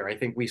pandemic year, I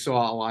think we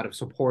saw a lot of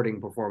supporting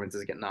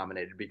performances get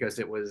nominated because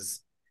it was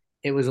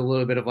a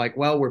little bit of like,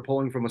 well, we're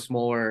pulling from a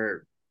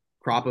smaller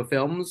crop of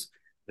films.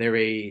 They're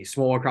a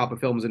smaller crop of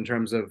films in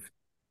terms of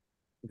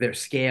their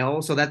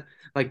scale. So that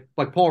like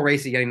Paul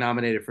Raci getting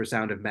nominated for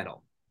Sound of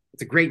Metal.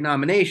 It's a great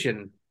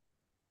nomination.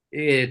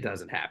 It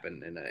doesn't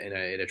happen in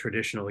a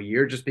traditional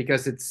year just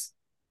because it's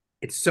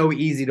so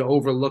easy to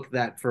overlook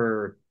that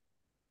for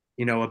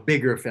a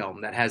bigger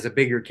film that has a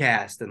bigger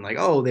cast and like,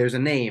 oh, there's a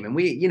name. And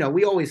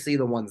we always see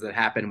the ones that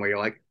happen where you're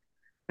like,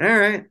 all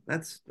right,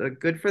 that's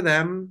good for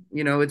them.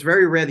 It's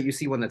very rare that you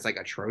see one that's like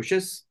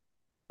atrocious,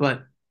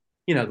 but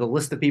the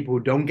list of people who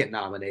don't get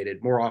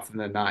nominated, more often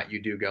than not,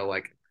 you do go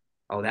like,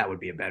 oh, that would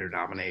be a better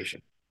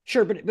nomination.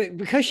 sure, but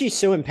because she's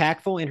so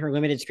impactful in her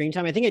limited screen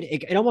time, I think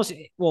it almost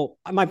well,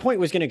 my point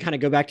was going to kind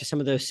of go back to some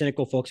of those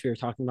cynical folks we were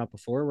talking about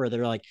before, where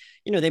they're like,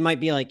 they might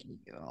be like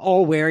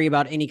all wary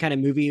about any kind of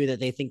movie that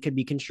they think could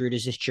be construed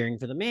as just cheering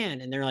for the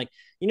man, and they're like,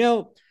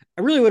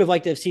 I really would have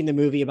liked to have seen the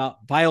movie about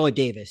Viola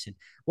Davis and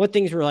what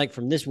things were like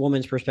from this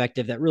woman's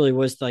perspective that really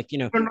was like, I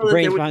don't the know that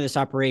there brains would. behind this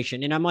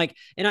operation. And I'm like,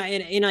 and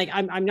like,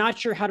 I'm not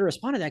sure how to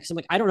respond to that because I'm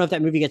like, I don't know if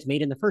that movie gets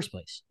made in the first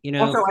place,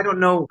 Also, I don't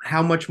know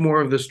how much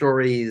more of the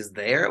story is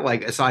there.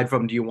 Like, aside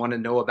from, do you want to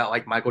know about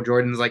like Michael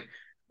Jordan's like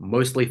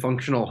mostly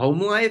functional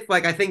home life?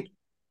 Like, I think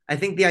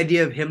the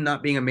idea of him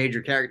not being a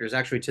major character is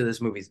actually to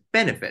this movie's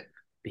benefit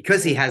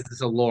because he has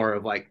this allure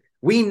of like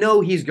we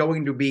know he's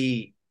going to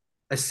be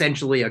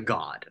essentially a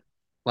god.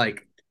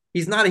 Like,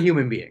 he's not a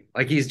human being.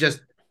 Like, he's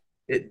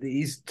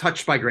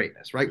touched by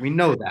greatness, right? We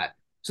know that.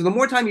 So the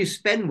more time you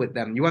spend with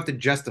them, you have to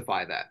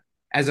justify that,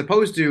 as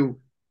opposed to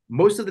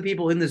most of the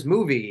people in this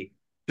movie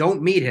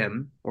don't meet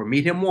him or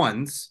meet him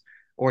once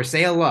or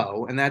say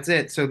hello, and that's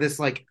it. So this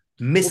like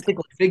Well,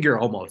 mystical figure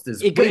almost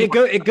is it go, way it more.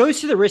 go it goes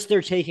to the risk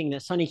they're taking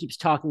that Sonny keeps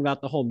talking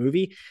about the whole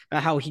movie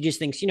about how he just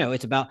thinks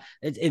it's about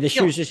the You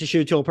know, shoe's just a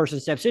shoe until a person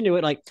steps into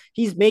it. Like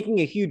he's making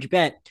a huge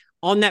bet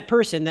on that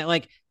person that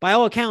like by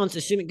all accounts,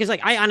 assuming because like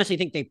I honestly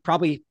think they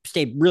probably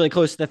stayed really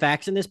close to the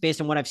facts in this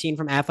based on what I've seen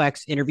from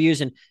Affleck's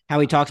interviews and how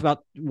he talks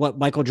about what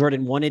Michael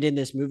Jordan wanted in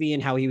this movie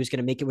and how he was going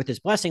to make it with his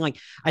blessing. Like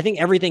I think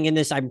everything in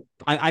this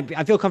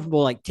I feel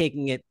comfortable like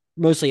taking it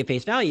mostly at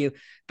face value,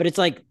 but it's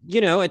like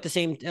at the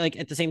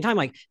same time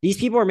like these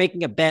people are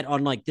making a bet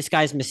on like this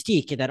guy's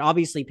mystique that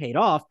obviously paid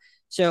off.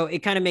 So it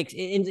kind of makes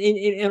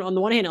on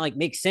the one hand it like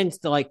makes sense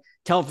to like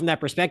tell from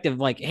that perspective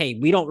like, hey,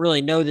 we don't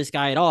really know this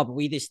guy at all, but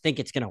we just think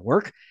it's going to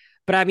work.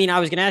 But I mean, I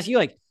was going to ask you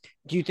like,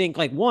 do you think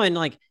like one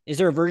like is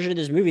there a version of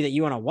this movie that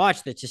you want to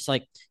watch that's just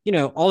like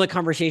all the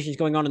conversations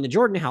going on in the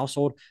Jordan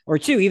household, or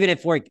two, even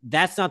if like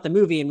that's not the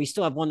movie and we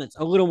still have one that's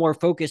a little more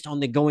focused on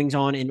the goings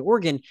on in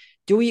Oregon,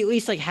 do we at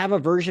least like have a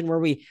version where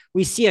we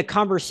see a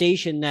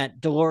conversation that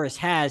Dolores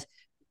has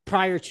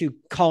prior to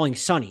calling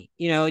Sonny?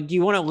 Do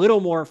you want a little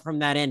more from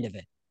that end of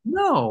it?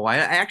 no, I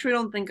actually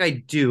don't think I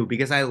do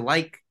because I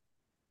like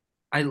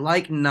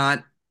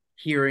not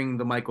hearing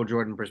the Michael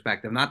Jordan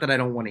perspective. Not that I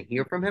don't want to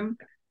hear from him,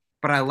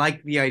 but I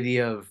like the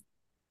idea of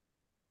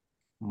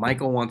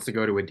Michael wants to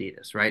go to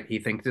Adidas, right? He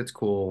thinks it's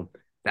cool.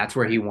 That's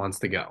where he wants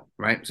to go,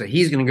 right? So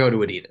he's going to go to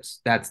Adidas.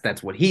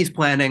 That's what he's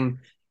planning.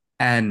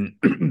 And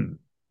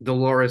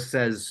Dolores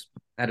says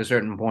at a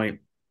certain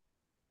point,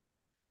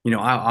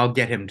 I'll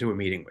get him to a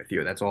meeting with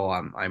you. That's all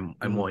I'm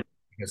Mm-hmm. willing.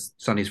 Because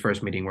Sonny's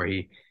first meeting where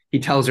he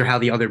tells her how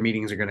the other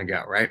meetings are going to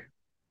go, right?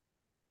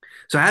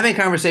 So having a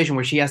conversation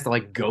where she has to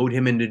like goad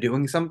him into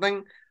doing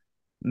something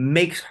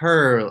makes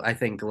her, I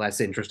think, less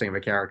interesting of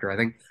a character. I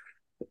think,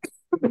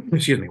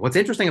 excuse me, what's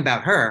interesting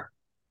about her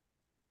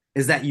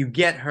is that you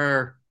get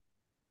her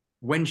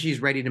when she's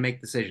ready to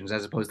make decisions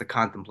as opposed to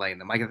contemplating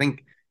them. Like, I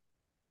think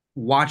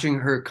watching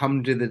her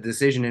come to the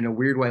decision in a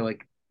weird way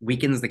like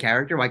weakens the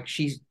character. Like,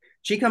 she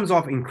comes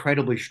off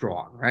incredibly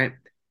strong, right?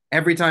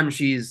 Every time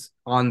she's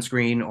on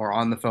screen or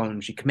on the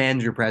phone, she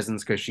commands your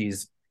presence because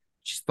she's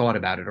thought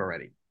about it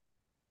already.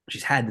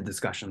 She's had the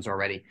discussions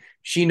already.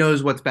 She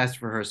knows what's best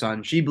for her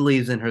son. She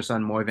believes in her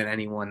son more than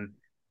anyone.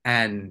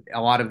 And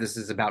a lot of this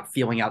is about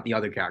feeling out the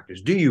other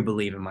characters. Do you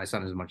believe in my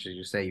son as much as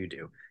you say you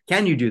do?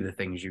 Can you do the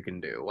things you can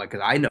do? Like,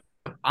 because I know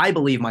I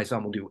believe my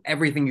son will do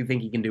everything you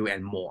think he can do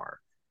and more.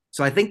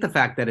 So I think the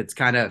fact that it's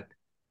kind of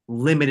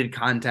limited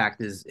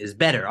contact is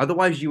better.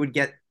 Otherwise, you would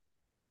get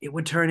it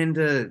would turn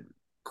into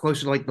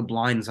closer to like The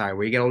Blind Side,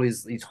 where you get all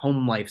these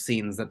home life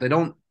scenes that they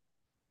don't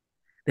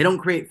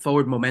create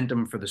forward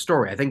momentum for the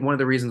story. I think one of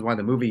the reasons why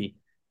the movie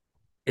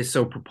is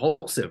so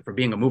propulsive for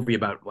being a movie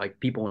about like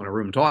people in a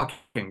room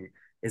talking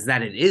is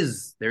that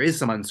there is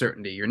some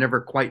uncertainty. You're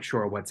never quite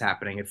sure what's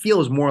happening. It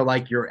feels more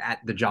like you're at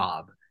the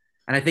job.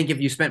 And I think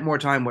if you spent more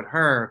time with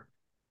her,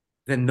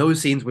 then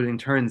those scenes would in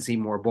turn seem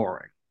more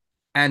boring.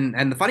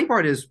 And the funny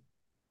part is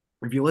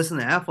if you listen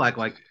to Affleck,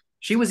 like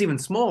she was even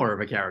smaller of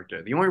a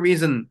character. The only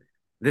reason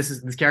this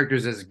character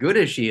is as good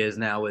as she is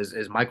now is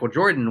Michael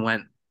Jordan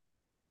went,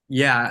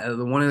 yeah,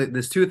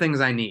 there's two things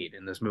I need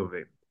in this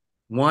movie.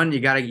 One, you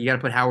gotta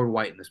put Howard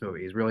White in this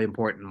movie. He's really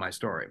important in my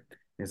story. And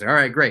he's like, all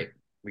right, great.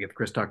 We get the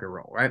Chris Tucker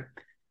role, right?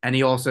 And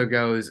he also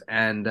goes,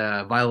 and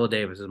Viola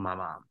Davis is my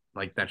mom.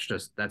 Like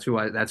that's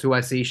who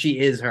I see. She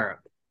is her.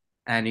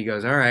 And he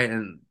goes, all right,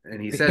 and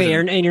he says,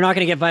 And you're not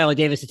going to get Viola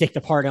Davis to take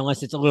the part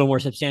unless it's a little more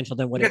substantial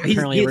than what it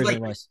apparently he's originally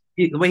like was.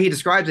 the way he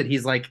describes it,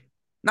 he's like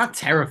not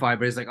terrified,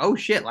 but he's like, oh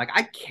shit, like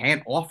I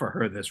can't offer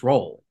her this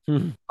role.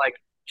 Like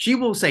she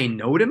will say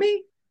no to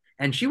me,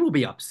 and she will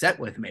be upset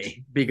with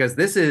me because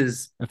this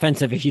is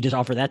Offensive if you just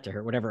offer that to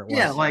her, whatever it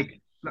yeah, was.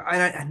 like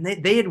and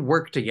they had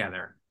worked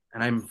together,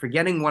 and I'm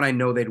forgetting what I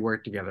know they'd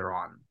worked together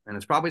on, and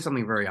it's probably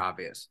something very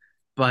obvious,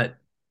 but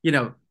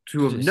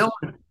to have known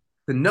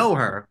to know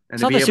her and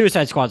It's to not be the able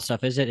Suicide Squad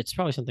stuff, is it? It's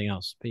probably something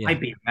else. But yeah,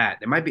 might be that.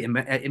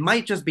 It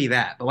might just be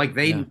that. But like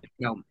yeah,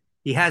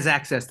 he has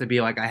access to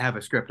be like, I have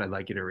a script I'd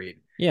like you to read.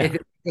 yeah. If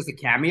it's just a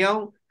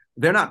cameo,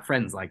 they're not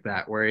friends like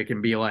that, where it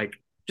can be like,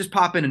 just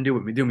pop in and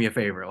do me a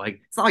favor.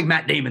 Like it's not like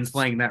Matt Damon's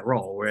playing that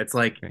role where it's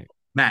like, Right.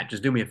 Matt,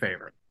 just do me a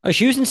favor. Oh,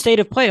 she was in State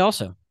of Play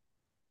also,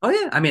 Oh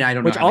yeah, I mean, I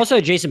don't know which how many,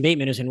 also Jason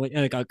Bateman is in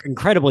like an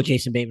incredible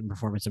Jason Bateman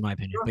performance in my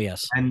opinion. But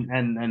yes,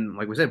 and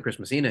like we said, Chris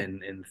Messina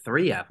in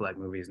three Affleck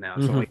movies now.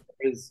 So mm-hmm. like,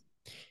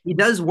 he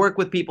does work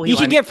with people. He I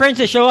could mean, get friends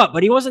to show up,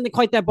 but he wasn't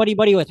quite that buddy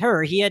buddy with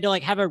her. He had to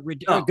like have a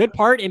no, good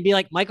part and be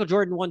like Michael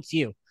Jordan wants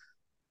you.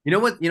 you know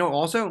what?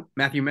 Also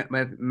Matthew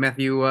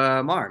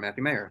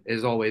Mayer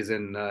is always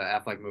in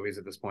Affleck movies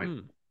at this point.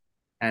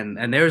 Hmm.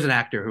 And there's an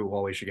actor who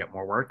always should get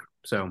more work.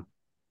 So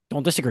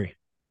Don't disagree.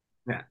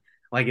 yeah,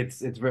 like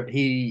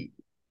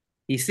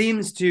he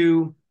seems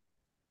to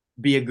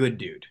be a good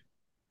dude,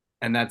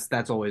 and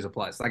that's always a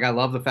plus. Like I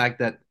love the fact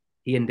that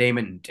he and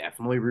Damon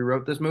definitely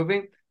rewrote this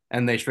movie,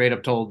 and they straight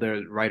up told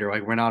their writer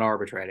like we're not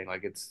arbitrating.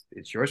 Like it's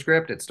your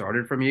script. It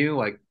started from you.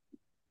 Like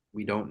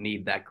we don't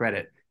need that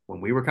credit. When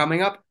we were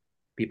coming up,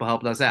 people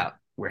helped us out.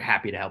 We're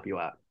happy to help you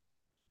out.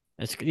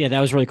 Yeah,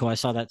 that was really cool. I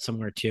saw that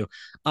somewhere too.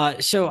 One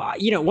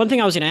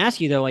thing I was going to ask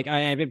you though, like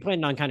I've been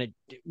planning on kind of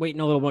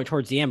waiting a little more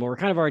towards the end, but we're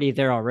kind of already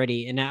there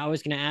already. And now I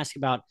was going to ask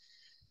about,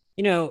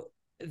 you know,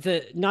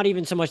 the not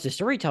even so much the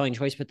storytelling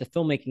choice, but the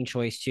filmmaking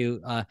choice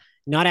to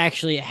not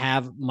actually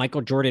have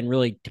Michael Jordan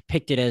really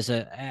depicted as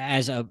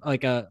a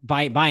like a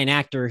by an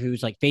actor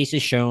whose like face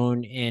is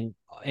shown and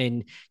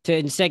to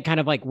instead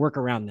kind of like work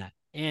around that.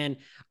 And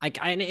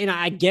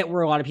I get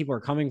where a lot of people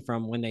are coming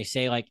from when they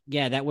say like,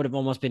 yeah, that would have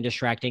almost been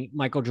distracting.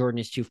 Michael Jordan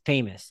is too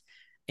famous.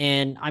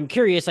 And I'm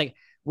curious, like,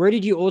 where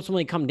did you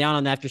ultimately come down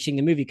on that after seeing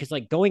the movie? Because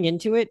like going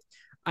into it,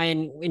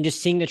 and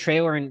just seeing the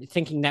trailer and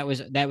thinking that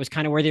was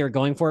kind of where they were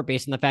going for it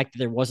based on the fact that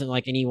there wasn't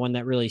like anyone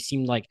that really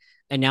seemed like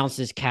announced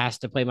his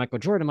cast to play Michael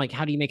Jordan. I'm like,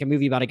 how do you make a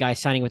movie about a guy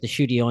signing with a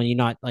shoe deal and you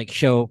not like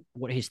show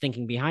what his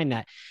thinking behind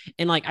that?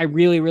 And like, I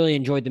really, really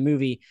enjoyed the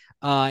movie.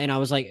 And I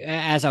was like,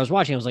 as I was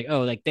watching, I was like,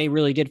 oh, like they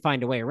really did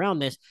find a way around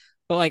this.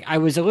 But like, I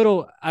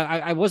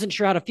wasn't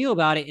sure how to feel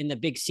about it in the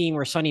big scene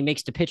where Sonny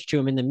makes the pitch to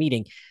him in the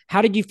meeting.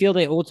 How did you feel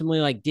they ultimately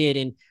like did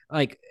in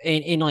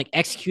like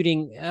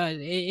executing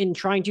in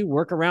trying to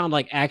work around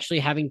like actually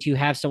having to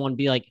have someone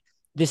be like,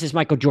 this is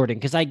Michael Jordan?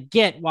 Because I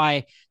get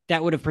why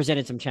that would have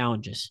presented some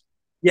challenges.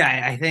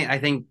 Yeah, I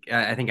think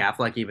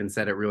Affleck even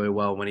said it really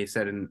well when he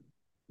said, and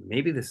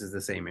maybe this is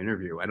the same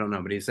interview. I don't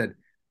know, but he said,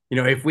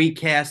 if we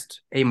cast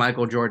a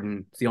Michael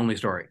Jordan, it's the only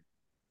story.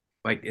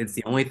 Like it's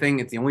the only thing,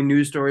 it's the only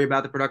news story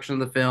about the production of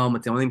the film.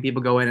 It's the only thing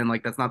people go in and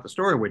like that's not the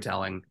story we're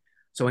telling.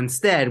 So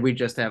instead, we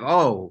just have,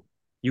 oh,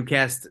 you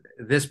cast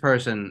this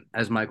person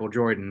as Michael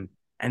Jordan,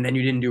 and then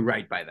you didn't do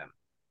right by them.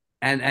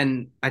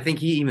 And I think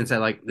he even said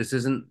like this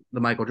isn't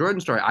the Michael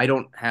Jordan story. I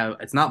don't have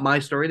it's not my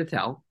story to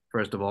tell,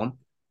 first of all.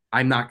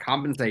 I'm not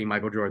compensating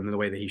Michael Jordan in the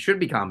way that he should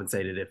be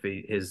compensated if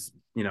his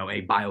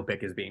a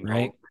biopic is being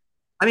Right. called.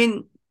 I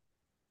mean,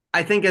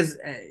 I think as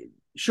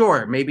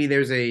sure, maybe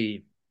there's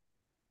a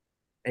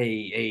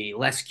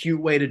less cute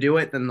way to do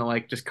it than the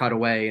like just cut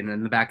away and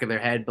in the back of their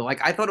head. But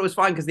like I thought it was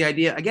fine because the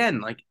idea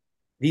again, like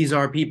these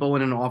are people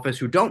in an office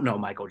who don't know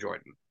Michael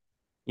Jordan.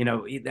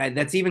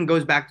 That's even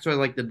goes back to sort of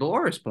like the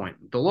Dolores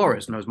point.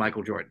 Dolores knows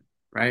Michael Jordan,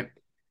 right?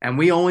 And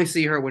we only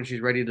see her when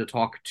she's ready to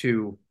talk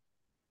to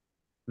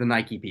the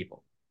Nike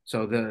people.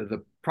 So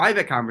the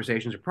private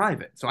conversations are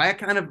private. So I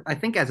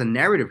think as a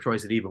narrative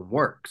choice it even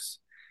works.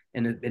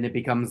 And it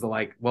becomes the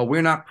like, well,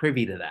 we're not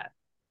privy to that.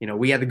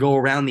 We had to go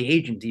around the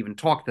agent to even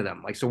talk to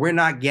them. Like, so we're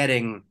not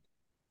getting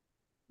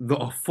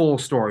the full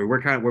story.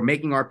 We're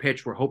making our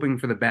pitch, we're hoping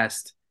for the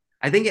best.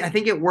 I think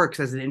it works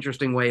as an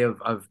interesting way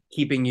of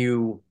keeping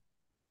you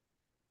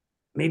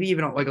maybe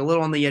even like a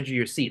little on the edge of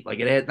your seat. Like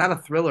it not a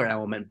thriller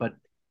element, but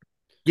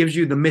gives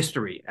you the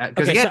mystery.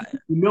 Because Okay, again, so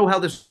you know how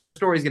this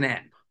story is going to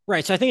end.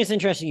 right. So I think it's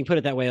interesting you put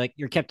it that way. Like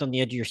you're kept on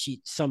the edge of your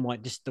seat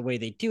somewhat, just the way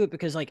they do it.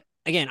 Because like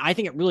again, I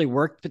think it really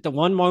worked. But the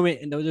one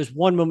moment, and there's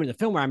one moment in the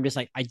film where I'm just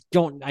like, I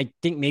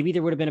think maybe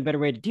there would have been a better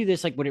way to do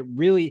this. Like, would it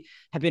really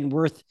have been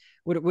worth?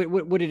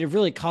 Would it have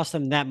really cost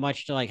them that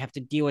much to like have to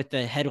deal with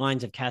the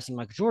headlines of casting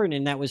Michael Jordan?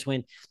 And that was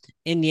when,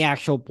 in the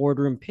actual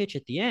boardroom pitch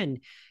at the end,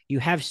 you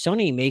have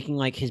Sonny making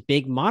like his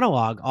big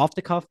monologue, off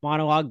the cuff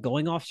monologue,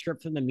 going off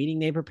script from the meeting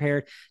they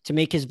prepared to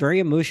make his very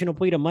emotional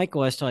plea to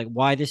Michael as to like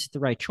why this is the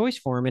right choice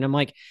for him. And I'm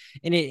like,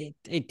 and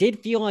it did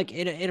feel like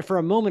it for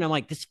a moment. I'm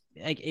like, this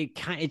like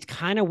it's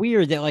kind of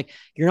weird that like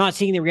you're not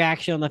seeing the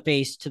reaction on the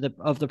face to the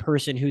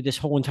person who this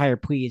whole entire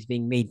plea is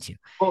being made to.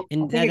 Well, I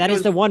And think it that is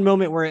goes. the one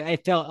moment where I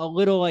felt a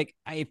little like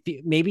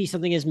maybe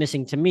something is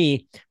missing to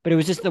me, but it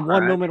was just the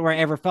one Right. moment where I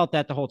ever felt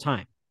that the whole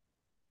time.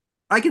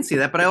 I can see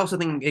that, but I also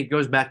think it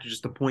goes back to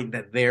just the point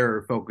that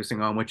they're focusing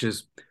on, which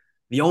is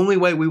the only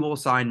way we will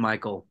sign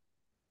Michael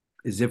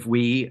is if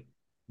we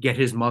get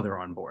his mother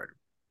on board.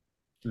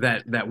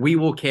 That we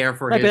will care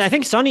for Right, but his. I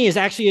think Sonny is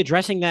actually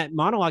addressing that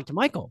monologue to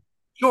Michael.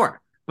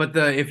 Sure, but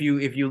the if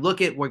you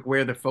look at like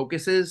where the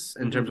focus is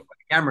in Mm-hmm. terms of where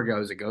the camera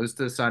goes, it goes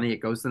to Sonny, it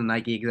goes to the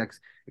Nike execs,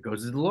 it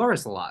goes to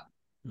Dolores a lot.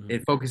 Mm-hmm.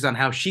 It focuses on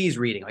how she's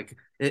reading,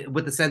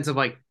 with the sense of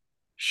like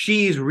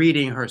she's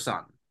reading her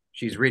son.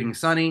 She's reading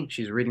Sonny.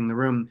 She's reading the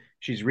room.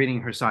 She's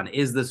reading her son.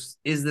 Is this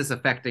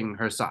affecting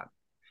her son?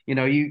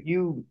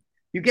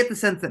 You get the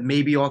sense that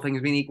maybe all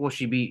things being equal,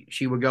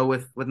 she would go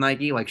with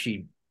Nike. Like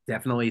she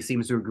definitely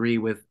seems to agree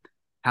with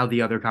how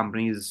the other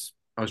companies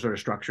are sort of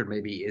structured.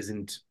 Maybe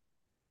isn't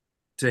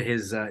to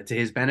his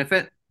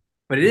benefit,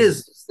 but it Mm-hmm.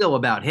 is still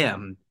about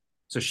him.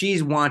 So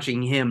she's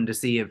watching him to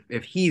see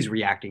if he's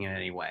reacting in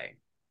any way,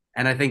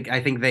 and I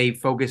think they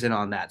focus in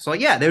on that. So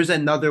yeah, there's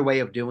another way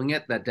of doing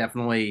it that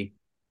definitely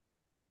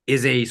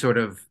is a sort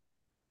of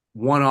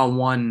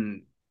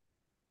one-on-one,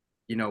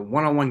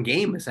 one-on-one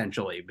game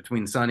essentially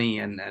between Sonny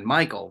and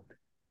Michael.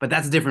 But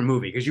that's a different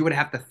movie because you would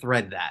have to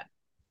thread that.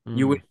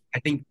 I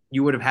think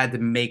you would have had to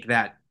make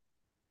that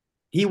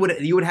you would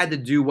have had to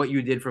do what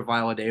you did for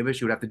Viola Davis.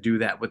 You would have to do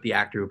that with the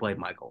actor who played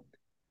Michael.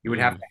 You would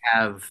have Mm-hmm. to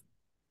have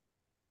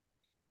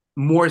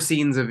more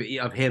scenes of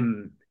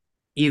him.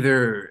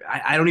 Either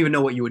I don't even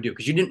know what you would do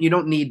because you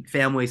don't need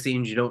family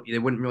scenes. You don't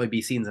there wouldn't really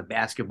be scenes of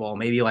basketball.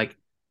 Maybe like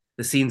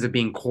the scenes of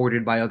being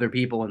courted by other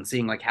people and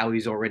seeing like how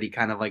he's already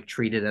kind of like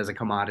treated as a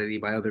commodity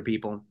by other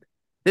people.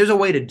 There's a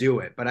way to do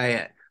it, but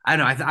I don't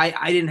know.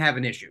 I didn't have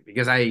an issue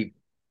because I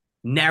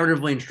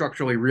narratively and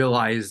structurally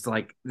realized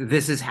like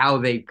this is how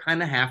they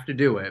kind of have to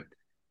do it.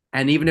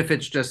 And even if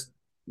it's just,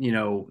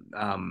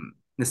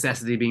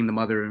 necessity being the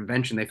mother of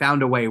invention, they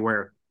found a way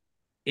where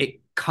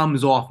it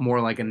comes off more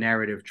like a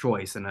narrative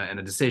choice and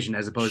a decision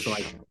as opposed to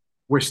like,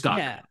 we're stuck.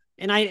 Yeah.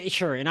 And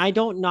I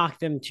don't knock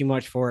them too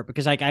much for it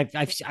because like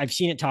I've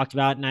seen it talked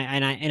about and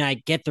I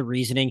get the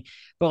reasoning,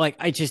 but like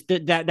I just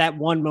that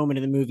one moment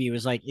of the movie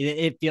was like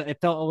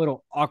it felt a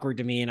little awkward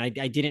to me and I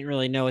didn't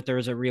really know if there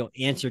was a real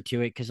answer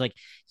to it because like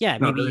yeah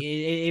No,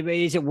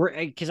 maybe is it worth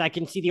because I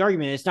can see the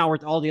argument it's not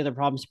worth all the other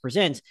problems it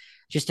presents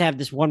just to have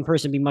this one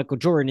person be Michael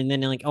Jordan and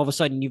then like all of a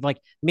sudden you've like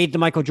made the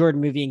Michael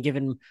Jordan movie and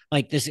given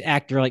like this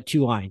actor like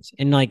two lines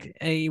and like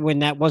when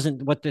that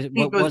wasn't what the it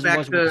what wasn't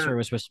what the story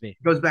was supposed to be.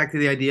 goes back to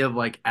the idea of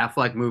like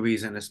Affleck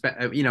movies and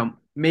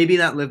maybe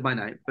not Live by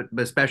Night, but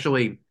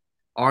especially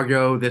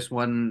Argo, this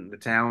one, The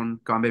Town,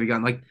 Gone Baby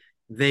Gone. Like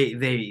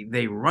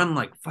they run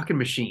like fucking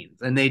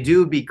machines, and they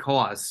do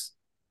because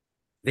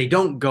they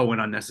don't go in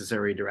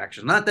unnecessary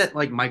directions. Not that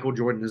like Michael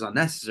Jordan is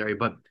unnecessary,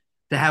 but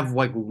to have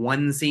like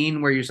one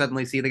scene where you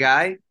suddenly see the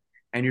guy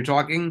and you're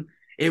talking,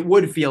 it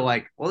would feel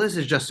like, well, this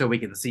is just so we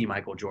can see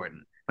Michael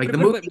Jordan. Like the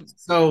movie is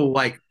so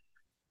like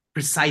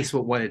precise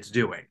with what it's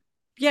doing.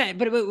 Yeah,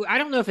 but I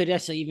don't know if it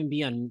necessarily even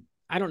be on.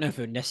 I don't know if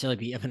it would necessarily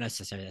be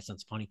unnecessary. That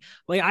sounds funny.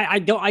 Like I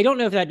don't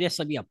know if that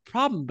necessarily be a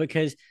problem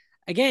because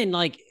again,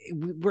 like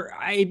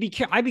I'd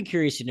be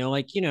curious to know.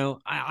 Like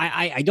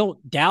I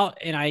don't doubt,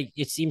 and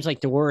it seems like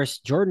Dolores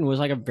Jordan was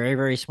like a very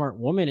very smart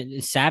woman and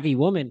a savvy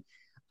woman.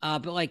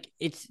 But like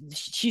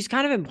she's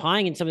kind of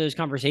implying in some of those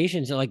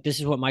conversations that like this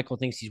is what Michael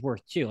thinks he's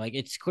worth too. Like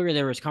it's clear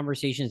there was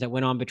conversations that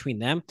went on between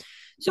them.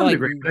 So Some like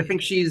degree, but I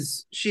think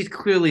she's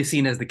clearly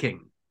seen as the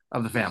king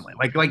of the family.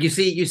 Like you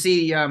see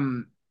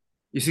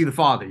the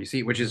father,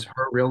 which is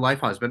her real life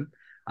husband.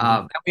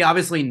 Mhm. We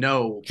obviously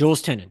know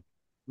Jules Tenen.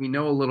 we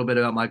know a little bit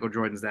about Michael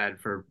Jordan's dad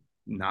for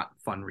not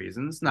fun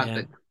reasons, not Yeah.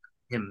 that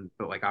him,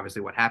 but like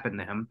obviously what happened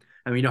to him,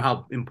 and we know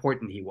how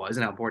important he was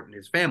and how important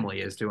his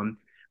family is to him.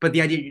 But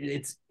the idea,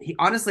 it's he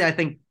honestly, I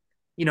think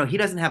he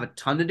doesn't have a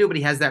ton to do, but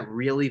he has that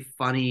really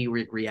funny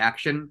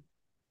reaction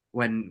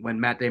when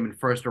Matt Damon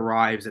first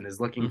arrives and is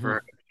looking for Mm-hmm.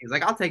 her. He's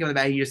like, I'll take him to the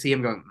back. You just see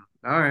him going,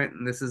 all right,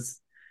 and this is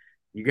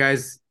you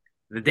guys.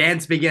 The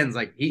dance begins.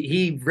 Like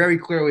he very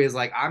clearly is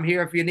like, I'm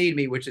here if you need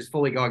me, which is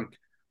fully going.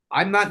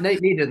 I'm not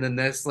needed in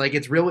this. Like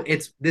it's real.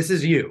 It's this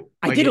is you.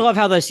 I Like did it, love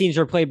how those scenes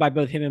were played by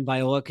both him and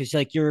Viola because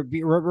like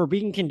we're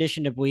being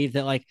conditioned to believe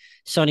that like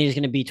Sonny is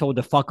going to be told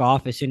to fuck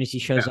off as soon as he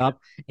shows yeah. up,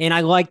 and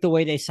I like the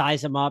way they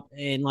size him up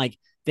and like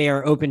they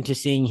are open to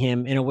seeing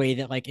him in a way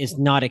that like is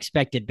not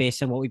expected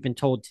based on what we've been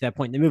told to that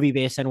point in the movie,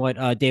 based on what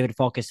David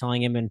Falk is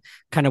telling him, and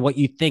kind of what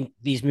you think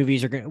these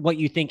movies are going, what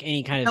you think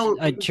any kind of You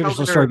can tell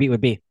traditional story beat would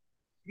be.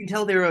 you can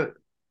tell they're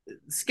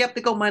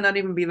skeptical might not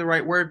even be the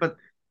right word, but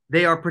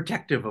they are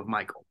protective of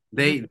Michael.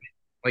 Mm-hmm.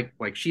 They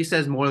like she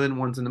says more than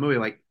once in the movie,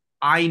 like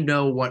I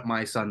know what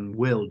my son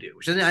will do.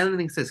 Which I don't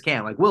think says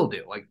can like will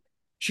do. Like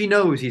she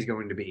knows he's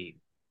going to be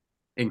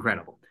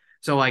incredible.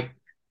 So like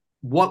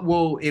what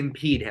will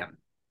impede him?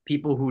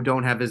 People who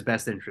don't have his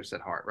best interests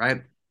at heart,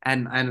 right?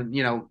 And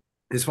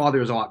his father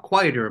was a lot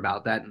quieter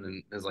about that, and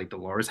then is like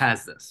Dolores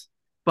has this,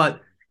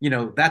 but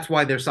that's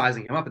why they're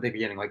sizing him up at the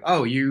beginning, like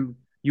oh you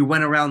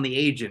went around the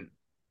agent.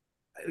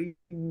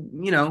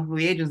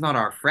 The agent's not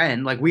our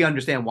friend. Like we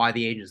understand why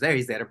the agent's there.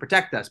 He's there to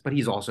protect us, but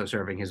he's also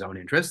serving his own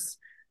interests.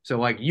 So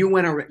like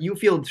you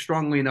feel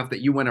strongly enough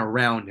that you went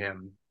around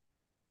him.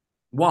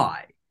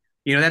 Why?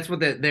 That's what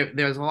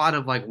there's a lot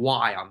of like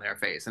why on their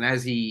face. And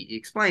as he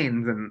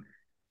explains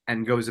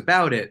and goes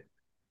about it,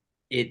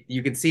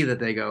 you can see that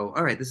they go,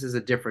 all right, this is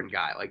a different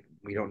guy. Like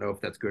we don't know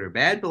if that's good or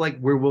bad, but like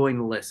we're willing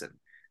to listen.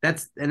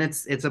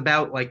 It's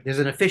about like there's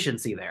an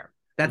efficiency there.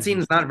 That Mm-hmm. scene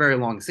is not a very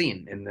long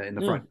scene in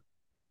the Yeah.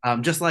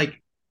 front. Just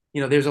like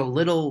there's a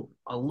little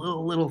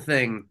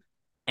thing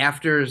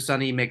after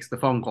Sonny makes the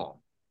phone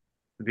call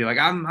to be like,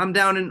 I'm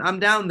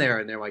down there,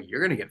 and they're like,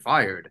 you're gonna get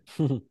fired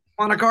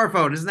on a car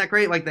phone. Isn't that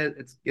great? Like that,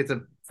 it's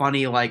a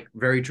funny, like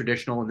very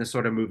traditional in this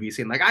sort of movie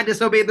scene. Like I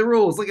disobeyed the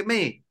rules. Look at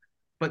me.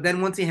 But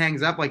then once he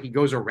hangs up, like he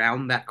goes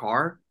around that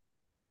car,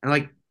 and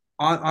like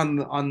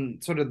on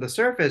sort of the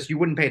surface, you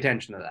wouldn't pay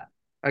attention to that.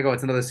 Like oh,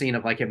 it's another scene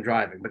of like him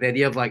driving. But the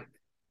idea of like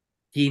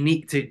he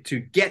need to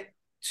get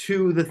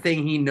to the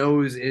thing he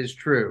knows is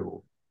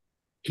true,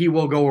 he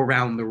will go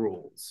around the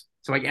rules.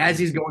 So like as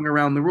he's going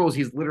around the rules,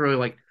 he's literally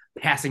like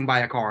passing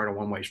by a car on a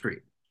one-way street.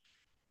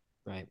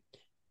 Right.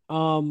 I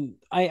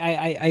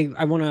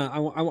want to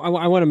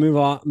I want to move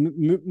on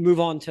move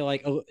on to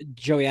like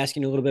Joey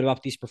asking a little bit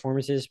about these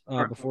performances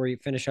Sure. before we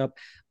finish up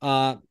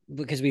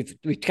because we've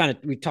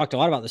talked a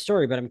lot about the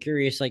story, but I'm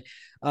curious like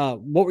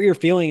what were your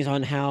feelings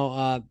on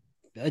how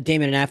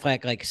Damon and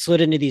Affleck like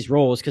slid into these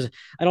roles, because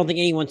I don't think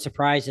anyone's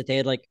surprised that they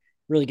had like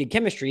really good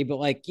chemistry, but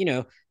like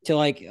to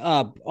like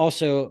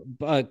also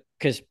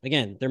because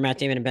again they're Matt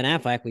Damon and Ben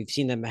Affleck, we've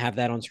seen them have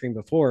that on screen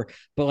before,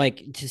 but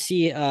like to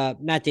see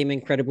Matt Damon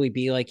incredibly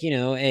be like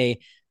a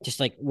just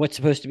like what's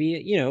supposed to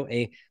be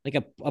a like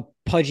a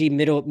pudgy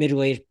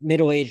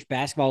middle-aged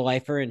basketball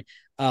lifer, and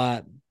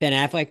Ben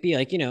Affleck be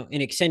like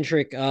an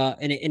eccentric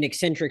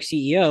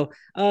CEO.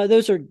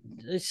 Those are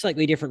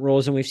slightly different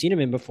roles than we've seen him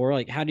in before.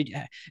 Like how did you,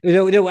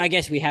 though I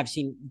guess we have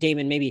seen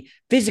Damon maybe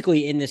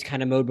physically in this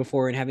kind of mode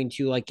before and having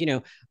to like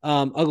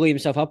ugly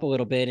himself up a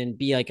little bit and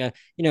be like a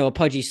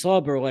pudgy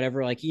slub or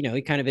whatever, like he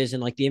kind of is in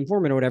like The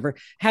Informant or whatever.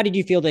 How did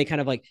you feel they kind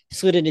of like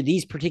slid into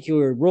these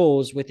particular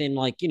roles within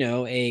like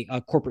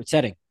a corporate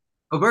setting?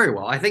 Oh, very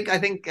well. I think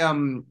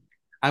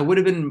I would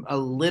have been a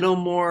little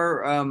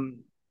more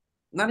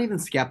not even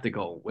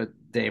skeptical with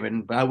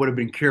Damon, but I would have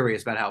been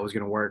curious about how it was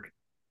going to work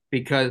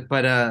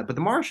but The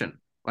Martian.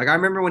 Like I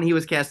remember when he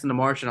was cast in The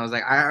Martian, I was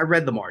like, I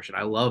read The Martian.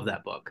 I love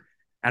that book.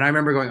 And I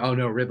remember going, oh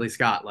no, Ridley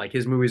Scott, like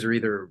his movies are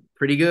either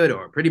pretty good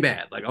or pretty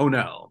bad. Like, oh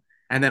no.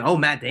 And then, oh,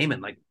 Matt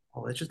Damon, like,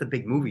 oh, that's just a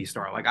big movie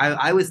star. Like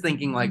I was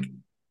thinking like,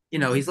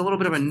 he's a little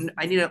bit of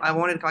I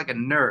wanted like a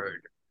nerd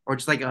or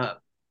just like a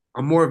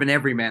more of an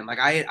everyman. Like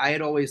I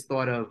had always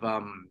thought of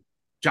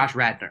Josh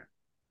Radnor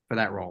for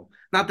that role.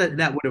 Not that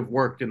that would have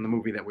worked in the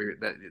movie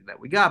that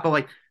we got, but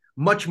like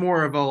much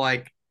more of a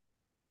like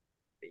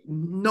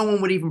no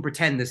one would even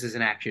pretend this is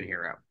an action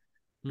hero.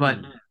 But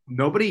Hmm.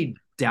 nobody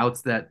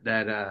doubts that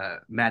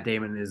Matt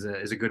Damon is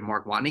a good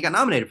Mark Watt, and he got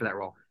nominated for that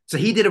role. So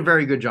he did a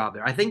very good job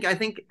there. I think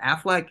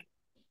Affleck,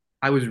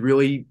 I was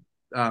really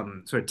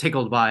sort of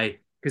tickled by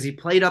because he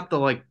played up the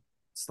like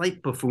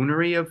slight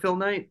buffoonery of Phil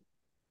Knight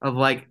of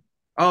like,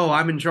 oh,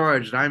 I'm in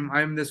charge.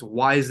 I'm this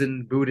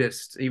wizened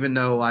Buddhist, even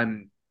though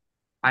I'm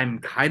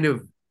kind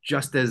of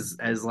just as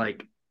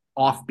like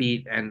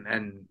offbeat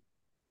and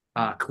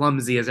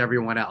clumsy as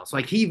everyone else.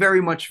 Like he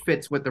very much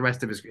fits with the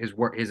rest of his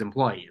work, his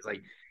employees.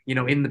 Like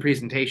in the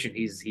presentation,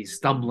 he's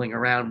stumbling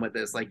around with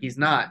this. Like he's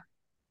not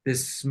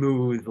this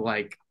smooth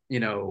like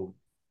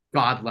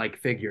godlike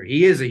figure.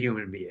 He is a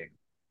human being.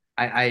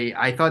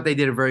 I thought they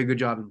did a very good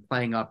job in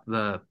playing up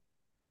the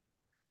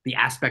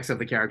aspects of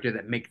the character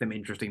that make them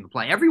interesting to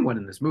play. Everyone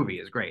in this movie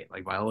is great.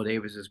 Like Viola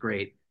Davis is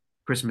great.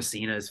 Chris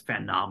Messina is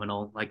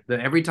phenomenal. Like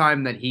every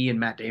time that he and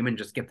Matt Damon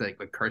just get to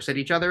like curse at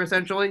each other,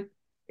 essentially,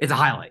 it's a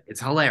highlight. It's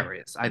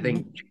hilarious. I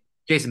think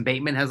Jason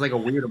Bateman has like a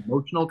weird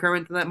emotional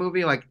current in that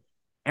movie. Like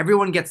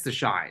everyone gets to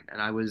shine,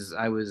 and I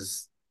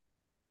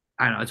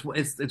don't know.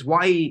 It's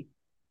why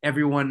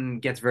everyone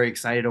gets very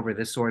excited over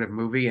this sort of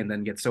movie and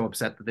then gets so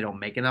upset that they don't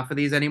make enough of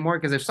these anymore.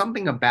 Because there's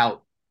something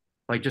about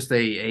like just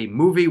a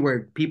movie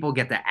where people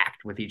get to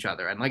act with each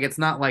other, and like it's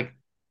not like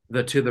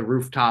the to the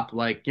rooftop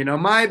like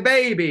my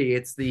baby.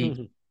 It's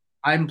the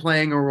I'm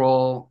playing a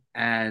role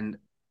and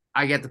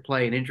I get to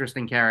play an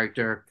interesting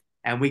character,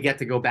 and we get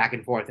to go back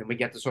and forth and we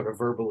get to sort of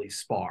verbally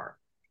spar.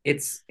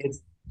 It's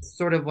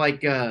sort of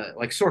like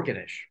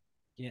Sorkin-ish.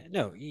 Yeah,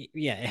 no,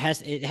 yeah,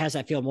 it has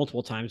that feel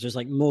multiple times. There's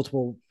like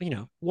multiple,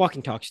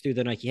 walking talks through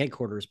the Nike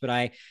headquarters. But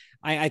I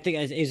think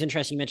it was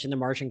interesting you mentioned The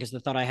Martian, because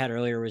the thought I had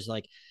earlier was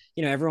like,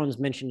 everyone's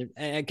mentioned,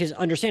 because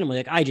understandably,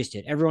 like I just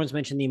did, everyone's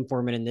mentioned The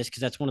Informant in this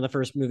because that's one of the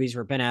first movies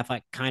where Ben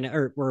Affleck kind of,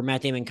 or where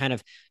Matt Damon kind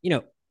of,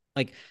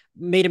 like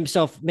made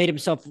himself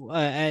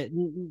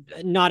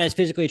not as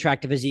physically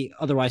attractive as he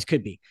otherwise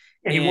could be,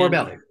 Yeah, he wore and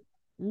belly.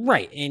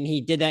 right, and he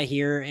did that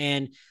here,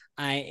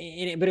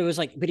 but it was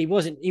like, but he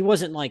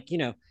wasn't like,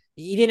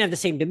 he didn't have the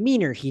same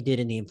demeanor he did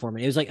in The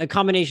Informant. It was like a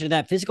combination of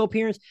that physical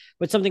appearance,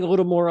 but something a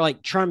little more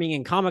like charming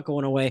and comical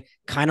in a way,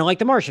 kind of like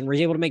The Martian, where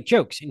he's able to make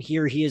jokes. And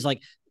here he is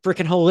like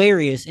freaking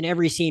hilarious in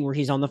every scene where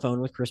he's on the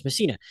phone with Chris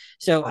Messina.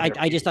 So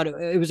I just thought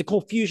it was a cool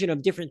fusion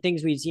of different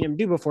things we'd seen him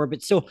do before,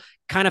 but still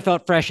kind of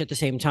felt fresh at the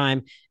same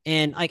time.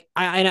 And like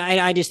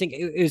I just think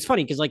it was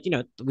funny because like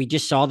we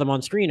just saw them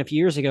on screen a few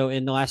years ago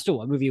in The Last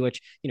Duel, a movie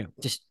which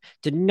just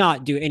did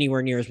not do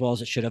anywhere near as well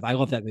as it should have. I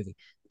love that movie,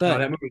 No, but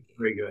that movie's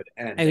very good,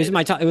 and it was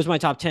my top. It was my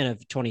top 10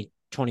 of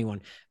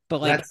 2021.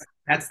 But like,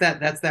 that's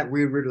that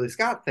weird Ridley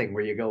Scott thing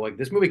where you go like,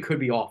 this movie could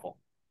be awful,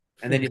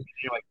 and then you're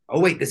like, oh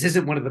wait, this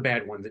isn't one of the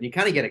bad ones, and you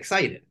kind of get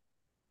excited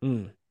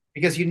mm,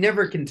 because you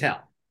never can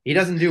tell. He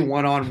doesn't do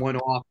one on, one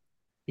off.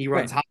 He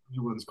runs right. hot, he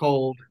runs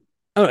cold.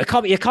 Oh, it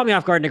caught me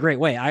off guard in a great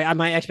way.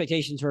 My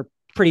expectations were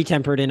pretty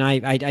tempered, and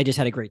I just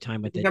had a great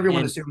time with it.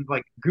 Everyone And assumed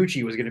like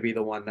Gucci was going to be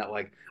the one that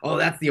like, oh,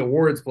 that's the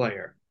awards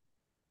player.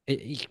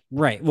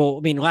 right. Well,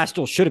 I mean, Last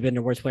Duel should have been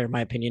the worst player in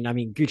my opinion. I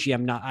mean, Gucci,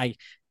 I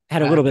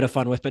had a Uh, little bit of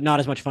fun with, but not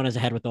as much fun as I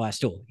had with The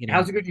Last Duel.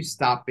 how's it Gucci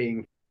stop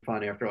being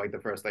fun after like the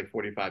first like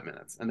 45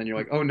 minutes, and then you're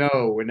like, oh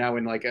no, we're now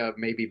in like a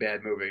maybe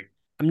bad movie.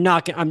 I'm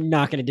not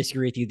going to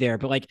disagree with you there,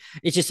 but like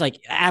it's just like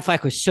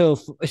Affleck was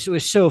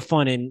so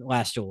fun in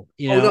Last Duel.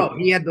 Oh no,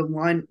 he had the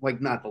line, like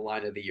not the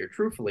line of the year,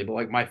 truthfully, but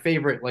like my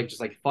favorite, like just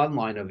like fun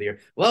line of the year.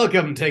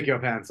 Welcome, take your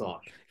pants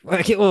off.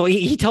 Okay, well,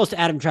 he tells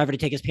Adam Driver to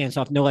take his pants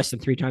off no less than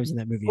 3 times in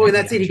that movie. Oh, and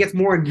that's it. He gets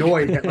more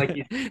annoyed that like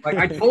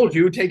I told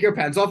you, take your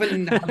pants off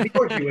and have the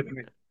orgy with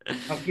me.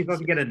 He's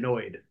supposed to get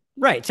annoyed.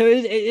 Right. So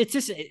it's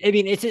just, I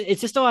mean,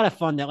 it's just a lot of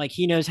fun that like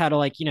he knows how to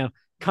like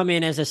come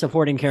in as a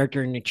supporting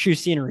character in a true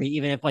scenery,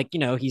 even if like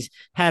he's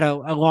had a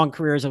long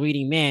career as a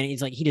leading man.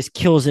 He's like he just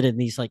kills it in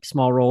these like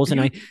small roles,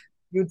 and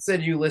You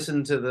said you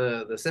listened to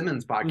the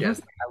Simmons Mhm.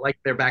 podcast. I like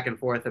their back and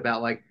forth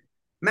about like,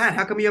 Matt,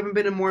 how come you haven't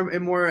been in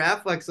more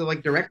Affleck's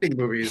like directing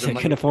movies? I'm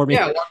like, can afford me.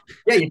 yeah, well,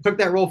 yeah, you took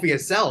that role for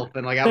yourself,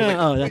 and like I was like,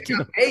 Oh, oh, that you too.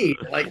 got paid.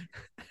 Like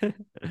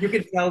you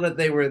could tell that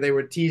they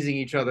were teasing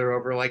each other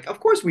over like, of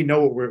course we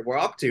know what we're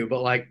up to,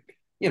 but like,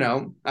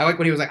 I like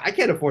when he was like, I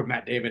can't afford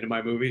Matt Damon in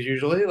my movies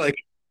usually. Like,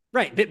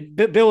 Right.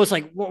 But Bill was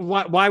like,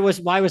 why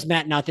was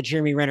Matt not the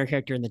Jeremy Renner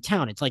character in The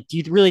Town? It's like, do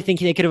you really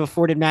think they could have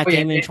afforded Matt oh yeah,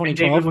 Damon in and Damon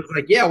 2012? was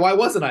like, yeah, why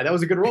wasn't I? That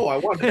was a good role. I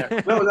wanted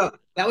that. No, no,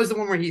 that was the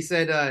one where he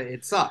said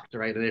it sucked,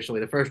 right? Initially,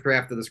 the first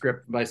draft of the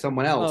script by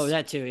someone Oh, else,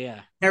 that too.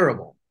 Yeah.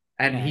 terrible,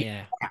 and Yeah. he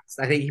Yeah. passed.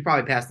 I think he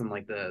probably passed him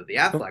like the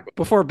Affleck.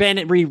 Before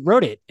Ben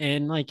rewrote it.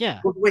 And like,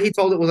 yeah. The way he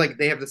told it was like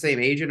they have the same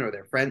agent or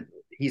they're friend.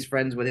 He's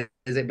friends with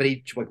his, but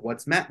he like,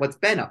 what's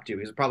Ben up to?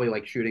 He's probably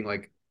like shooting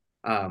like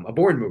a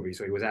Bourne movie,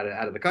 so he was out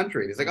of the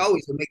country. He's like, oh,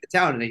 he's gonna make The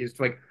Town, and he's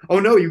like, oh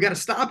no, you got to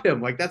stop him.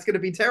 Like that's gonna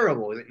be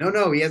terrible. He's like,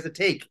 no, he has a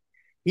take.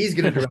 He's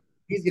gonna direct.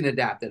 He's gonna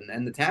adapt,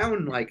 and The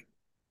Town, like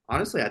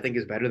honestly, I think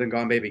is better than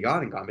Gone Baby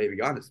Gone, and Gone Baby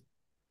Gone is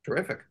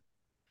terrific.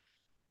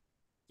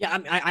 Yeah.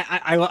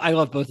 I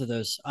love both of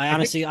those. I I think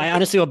honestly, I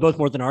honestly love both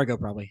more than Argo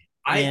probably.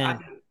 I I, And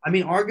I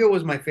mean Argo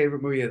was my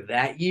favorite movie of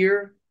that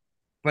year,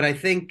 but I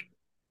think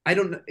I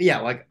don't know. Yeah,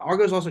 like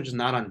Argo's also just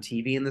not on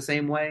TV in the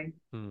same way.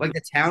 hmm. Like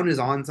The Town is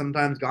on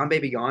sometimes. Gone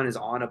Baby Gone is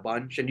on a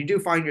bunch, and you do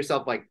find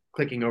yourself like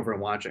clicking over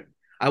and watching.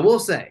 I will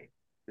say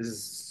this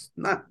is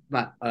not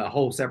a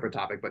whole separate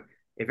topic, but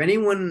if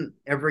anyone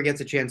ever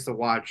gets a chance to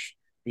watch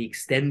the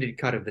extended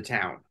cut of The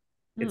Town,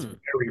 it's Hmm.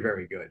 very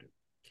very good.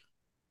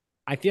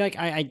 I feel like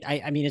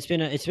I mean it's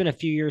been a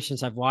few years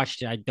since I've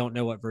watched it. I don't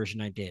know what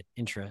version I did.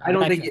 I But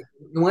don't think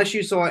unless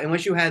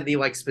you had the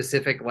like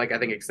specific like I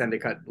think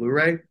extended cut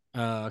Blu-ray,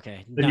 oh,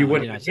 okay. then you No, I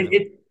did wouldn't. not see that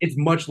one. It's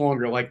much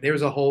longer. Like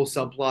there's a whole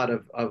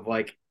subplot of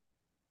like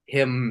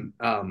him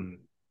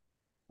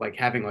like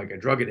having like a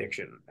drug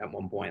addiction at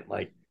one point,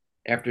 like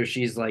after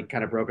she's like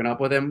kind of broken up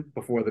with him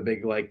before the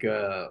big like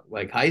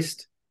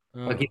heist.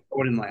 Like he's Oh.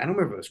 going in like I don't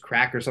remember if it was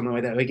crack or something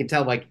like that. We can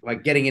tell like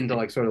getting into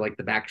like sort of like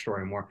the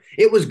backstory more.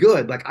 It was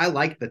good. Like I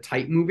liked the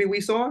type movie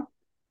we saw,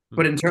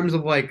 but Hmm. in terms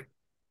of like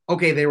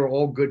okay, they were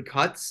all good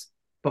cuts,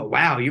 but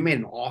wow, you made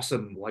an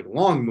awesome like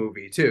long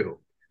movie too.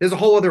 There's a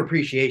whole other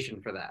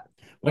appreciation for that.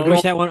 A Well, I good wish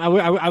old. that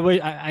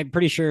one. I'm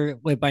pretty sure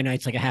Live by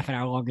Night's like a half an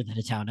hour longer than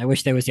a town. I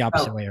wish there was the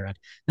opposite Oh, way around.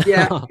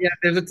 yeah, yeah.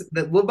 The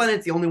Little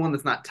Bunny's the only one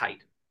that's not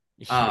tight.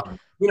 Yeah.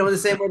 In the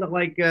same way that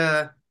like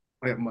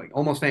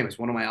Almost Famous,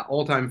 one of my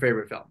all-time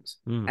favorite films,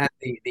 Mm. and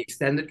the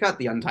extended cut,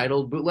 the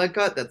untitled bootleg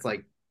cut, that's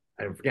like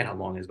I don't forget how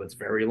long it is, but it's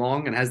very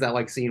long and has that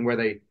like scene where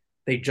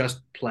they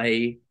just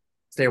play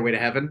Stairway to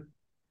Heaven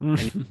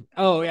and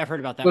Oh yeah, I've heard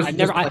about that. supposed to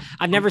just like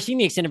I've never seen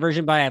the extended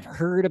version, but I've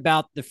heard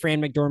about the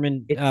Fran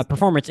McDormand it's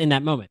performance in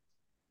that moment.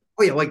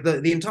 oh yeah, like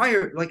the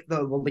entire like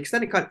the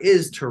extended cut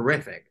is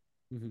terrific,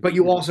 Mhm. but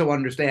you also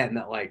understand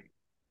that like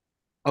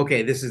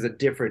okay, this is a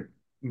different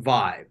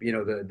vibe.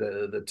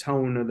 The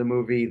tone of the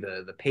movie,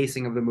 the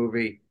pacing of the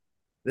movie.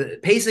 The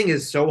pacing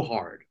is so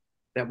hard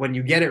that when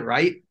you get it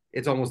right,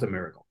 it's almost a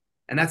miracle.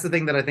 And that's the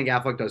thing that I think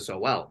Affleck does so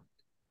well.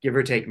 Give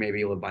or take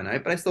maybe Live by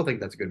Night, but I still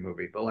think that's a good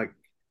movie. But like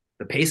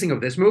the pacing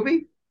of this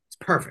movie, it's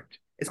perfect.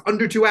 It's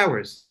under 2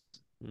 hours.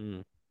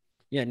 Mm.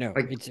 Yeah, no,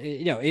 Like it's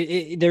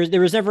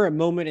there was never a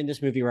moment in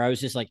this movie where I was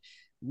just like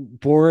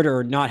bored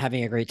or not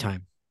having a great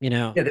time,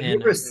 yeah, there's and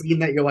never a scene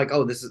that you're like,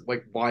 oh, this is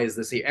like, why is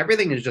this here?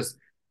 Everything is just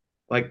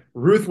like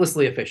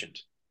ruthlessly efficient.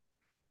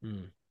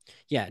 mm.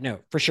 Yeah, no,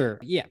 for sure.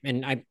 Yeah,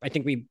 and I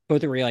think we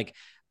both agree like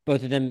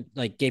both of them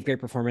like gave great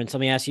performance. Let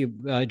me ask you,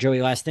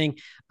 Joey, last thing.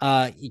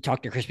 You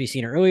talked to Crispy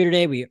Cena earlier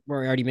today. We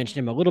already mentioned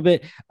him a little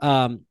bit.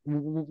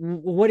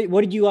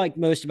 What did you like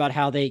most about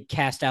how they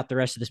cast out the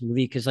rest of this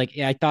movie? Because like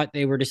yeah, I thought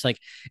they were just like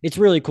it's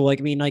really cool. Like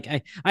I mean, like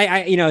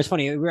it's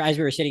funny as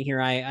we were sitting here,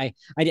 I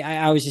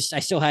was just I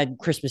still had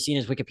Chris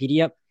Messina's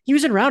Wikipedia up. He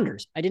was in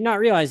Rounders. I did not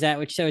realize that.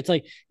 Which so it's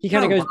like he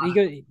kind of Oh,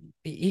 goes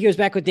he goes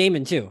back with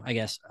Damon too, I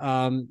guess.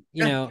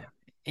 yeah.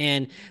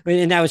 And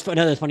that was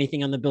another funny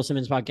thing on the Bill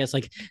Simmons podcast.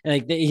 Like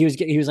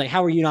he was like,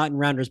 "How are you not in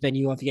Rounders, Ben?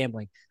 You love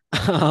gambling."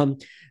 um,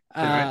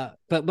 Right.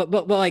 but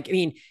like I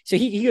mean, so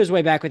he goes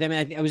way back with him.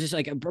 And I was just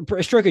like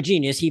a stroke of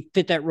genius. He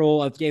fit that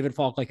role of David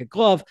Falk like a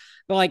glove.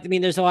 But like I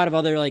mean, there's a lot of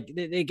other like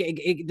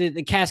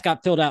the cast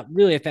got filled out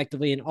really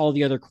effectively in all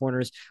the other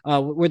corners.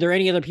 Were there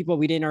any other people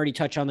we didn't already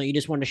touch on that you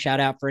just wanted to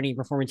shout out for any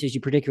performances you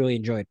particularly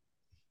enjoyed?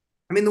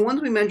 I mean, the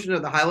ones we mentioned are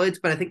the highlights,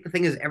 but I think the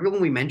thing is, everyone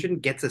we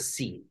mentioned gets a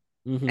scene.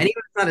 Mm-hmm. And even if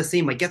it's not a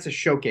scene, like gets a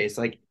showcase.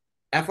 Like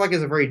Affleck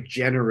is a very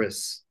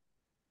generous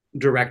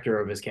director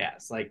of his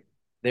cast. Like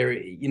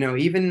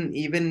even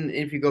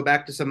if you go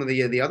back to some of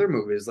the other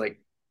movies, like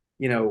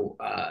you know,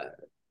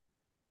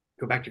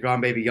 go back to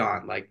Gone Baby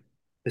Gone, like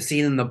the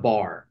scene in the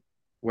bar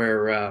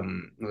where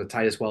the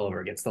Titus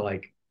Welliver gets to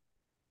like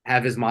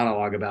have his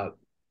monologue about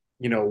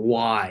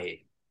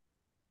why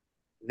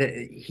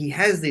he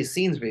has these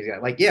scenes where he's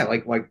got like yeah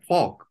like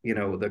Falk,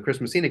 the Chris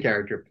Messina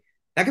character,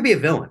 that could be a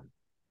villain,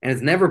 and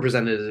it's never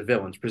presented as a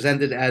villain. It's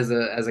presented as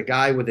a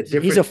guy with a He's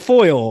different. a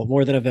foil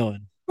more than a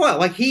villain. Well,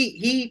 like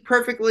he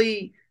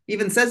perfectly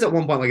even says at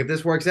one point, like if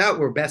this works out,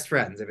 we're best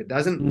friends. If it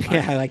doesn't,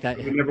 Yeah, I like that.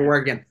 we Yeah. never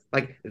work again.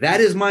 Like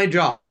that is my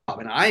job,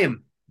 and I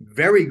am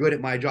very good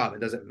at my job.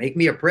 And does it make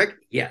me a prick?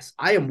 Yes,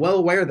 I am well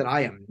aware that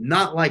I am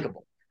not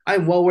likable. I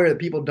am well aware that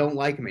people don't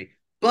like me,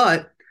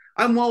 but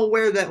I'm well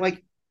aware that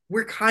like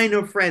we're kind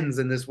of friends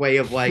in this way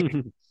of like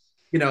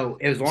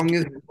as long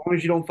as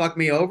you don't fuck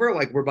me over,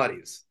 like we're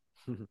buddies.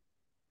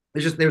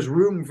 There's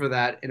room for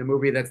that in a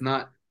movie that's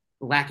not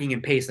lacking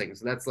in pacing.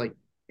 So that's like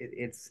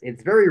it's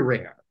very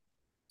rare.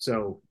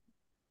 So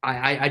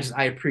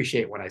I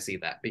appreciate when I see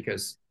that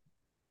because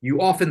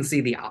you often see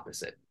the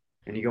opposite,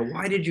 and you go,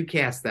 why did you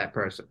cast that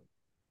person?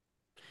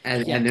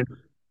 And Yeah.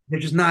 they're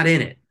just not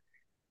in it,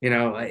 and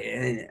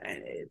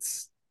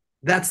it's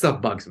that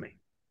stuff bugs me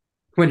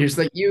when you're just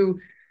like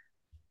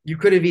you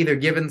could have either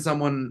given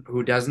someone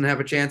who doesn't have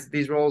a chance at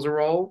these roles a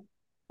role,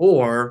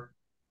 or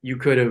you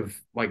could have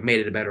like made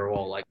it a better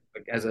role. Like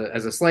as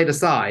a slight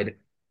aside,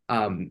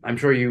 I'm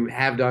sure you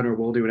have done or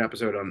will do an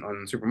episode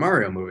on Super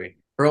Mario movie.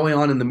 Early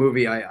on in the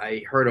movie,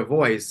 I heard a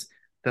voice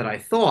that I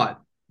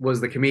thought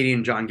was the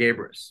comedian John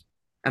Gabris.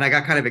 And I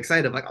got kind of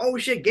excited, like, oh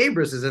shit,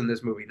 Gabris is in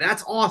this movie.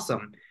 That's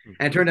awesome.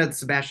 And it turned out it's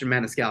Sebastian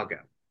Maniscalco.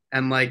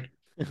 And like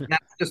that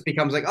just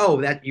becomes like,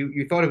 oh, that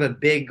you thought of a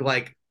big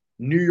like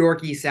New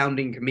Yorky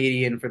sounding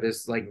comedian for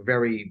this like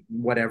very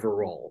whatever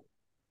role.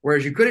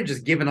 Whereas you could have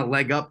just given a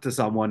leg up to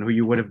someone who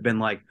you would have been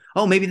like,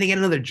 oh, maybe they get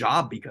another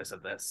job because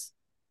of this.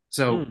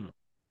 So Hmm.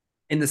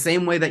 in the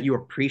same way that you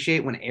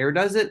appreciate when Air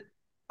does it,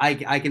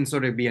 I can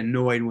sort of be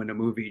annoyed when a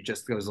movie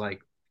just goes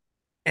like,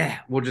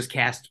 we'll just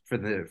cast for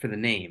the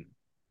name.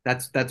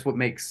 That's what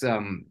makes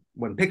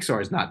when Pixar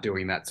is not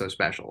doing that so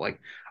special. Like,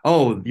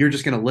 oh, you're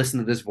just gonna listen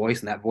to this voice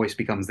and that voice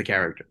becomes the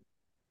character.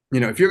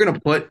 If you're gonna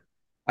put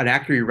an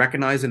actor you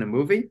recognize in a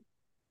movie,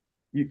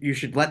 you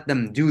should let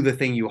them do the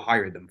thing you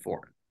hired them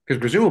for. Because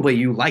presumably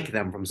you like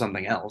them from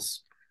something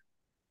else.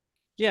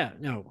 Yeah.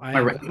 No.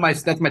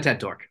 That's my TED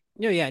talk.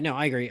 No. Yeah. No.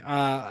 I agree.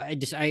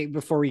 I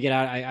before we get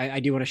out, I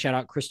do want to shout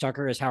out Chris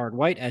Tucker as Howard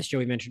White, as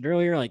Joey mentioned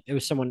earlier. Like it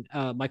was someone,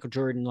 Michael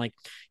Jordan, like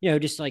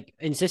just like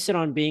insisted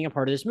on being a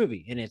part of this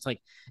movie, and it's like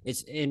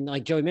and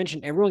like Joey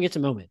mentioned, everyone gets a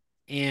moment,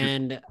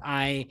 and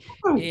I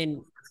Oh,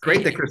 and. it's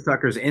great that Chris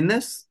Tucker's in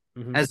this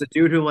Mhm. as a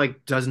dude who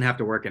like doesn't have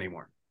to work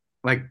anymore.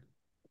 Like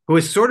who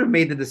has sort of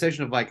made the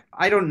decision of like,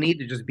 I don't need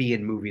to just be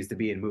in movies to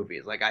be in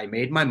movies. Like I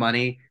made my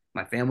money,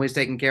 my family's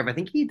taken care of. I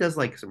think he does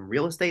like some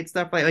real estate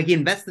stuff. Like he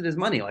invested his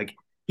money. Like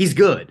he's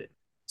good.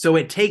 So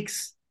it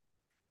takes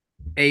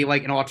a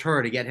like an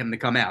auteur to get him to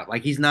come out.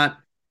 Like he's not.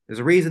 There's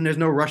a reason there's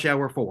no Rush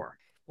Hour 4.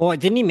 Well,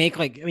 didn't he make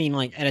like, I mean,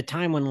 like at a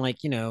time when like,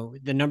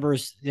 the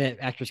numbers that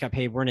actors got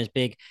paid weren't as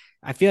big.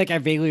 I feel like I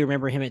vaguely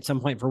remember him at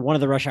some point for one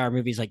of the Rush Hour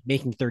movies, like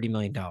making $30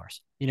 million.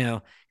 Yeah,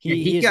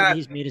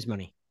 He's made his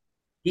money.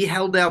 he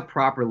held out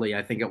properly,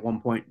 I think, at one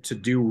point to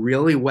do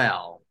really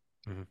well.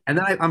 Mhm. And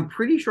then I'm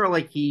pretty sure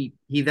like he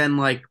then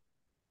like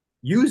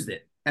used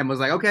it and was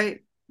like, okay,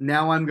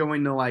 now I'm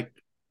going to like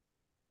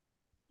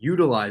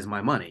utilize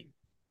my money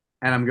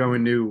and I'm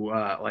going to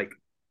like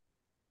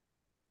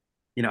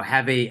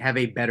have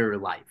a better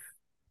life.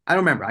 I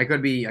don't remember. I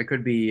could be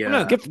Well,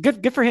 no,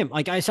 good for him.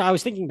 Like I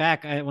was thinking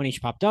back when he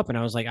popped up, and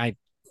I was like, I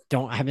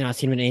have not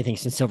seen him in anything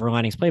since Silver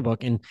Linings Playbook,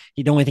 and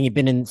the only thing he'd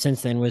been in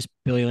since then was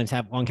Billy Lynn's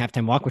Long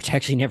Halftime Walk, which I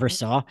actually never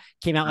saw.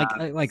 Came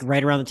out like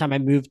right around the time I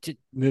moved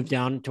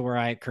down to where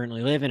I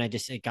currently live, and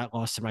it got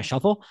lost in my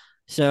shuffle.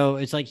 So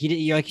it's like like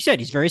you said,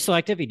 he's very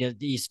selective.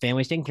 His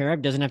family's taken care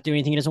of. Doesn't have to do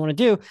anything he doesn't want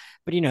to do.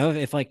 But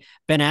if like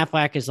Ben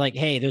Affleck is like,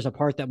 hey, there's a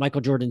part that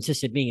Michael Jordan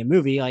insisted being a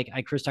movie, like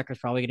Chris Tucker's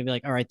probably going to be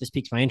like, all right, this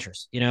piques my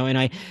interest, and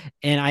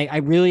I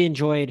really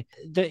enjoyed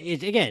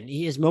again,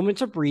 his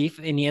moments are brief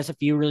and he has a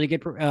few really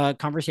good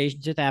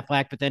conversations with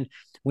Affleck, but then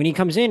when he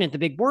comes in at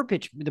the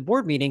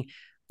board meeting,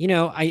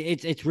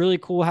 it's really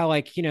cool how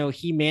like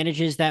he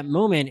manages that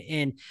moment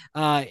and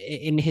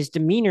in his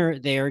demeanor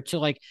there to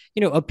like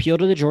appeal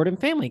to the Jordan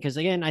family, because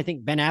again I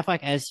think Ben Affleck,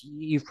 as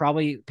you've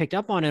probably picked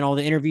up on in all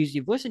the interviews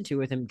you've listened to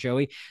with him,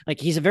 Joey, like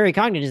he's a very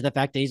cognizant of the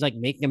fact that he's like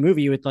making a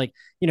movie with like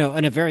in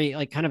a very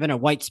like kind of in a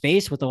white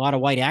space with a lot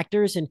of white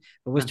actors, and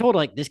was told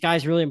like this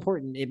guy's really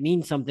important. It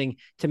means something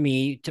to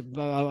me to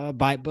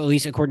by at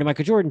least according to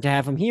Michael Jordan to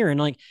have him here, and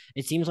like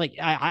it seems like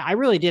I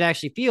really did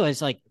actually feel,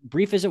 as like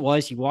brief as it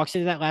was, he walks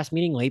into that last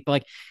meeting late, but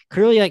like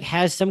clearly like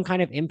has some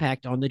kind of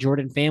impact on the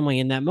Jordan family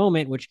in that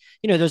moment. Which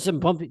there's some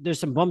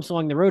bumps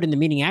along the road in the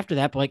meeting after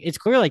that, but like it's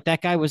clear like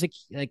that guy was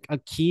a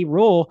key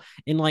role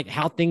in like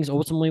how things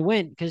ultimately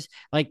went, because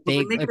like But they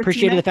make it a team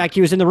appreciated the effort. fact he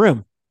was in the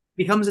room.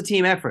 Becomes a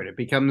team effort. It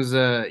becomes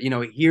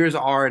here's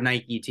our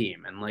Nike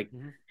team. And like,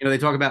 Mhm. they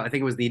talk about, I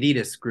think it was the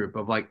Adidas group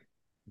of like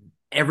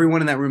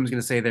everyone in that room is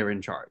going to say they're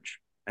in charge.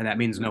 And that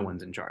means no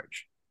one's in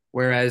charge.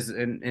 Whereas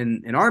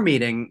in our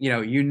meeting,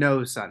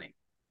 Sonny,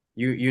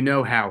 you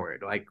know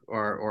Howard, like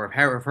or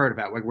have heard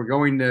about, like we're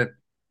going to,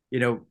 you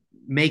know,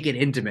 make it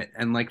intimate.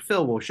 And like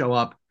Phil will show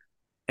up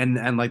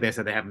and like they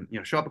said, they haven't,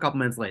 show up a couple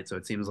minutes late. So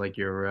it seems like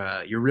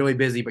you're really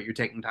busy, but you're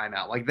taking time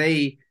out. Like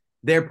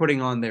they're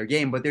putting on their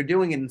game, but they're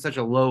doing it in such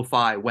a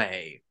lo-fi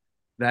way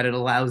that it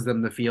allows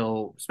them to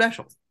feel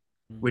special,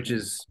 which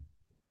is,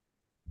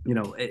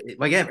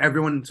 like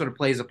everyone sort of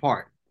plays a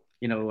part.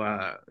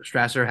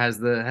 Strasser has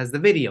the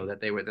video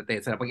that they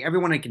had set up. Like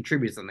everyone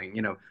contributes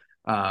something.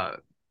 Uh,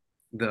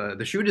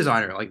 the shoe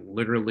designer like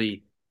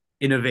literally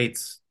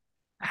innovates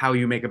how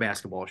you make a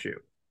basketball shoe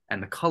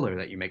and the color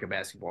that you make a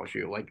basketball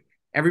shoe. Like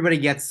everybody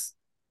gets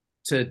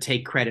to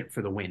take credit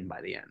for the win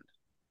by the end.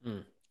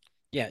 Mm.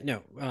 Yeah,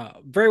 no,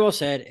 very well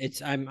said.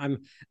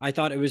 I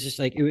thought it was just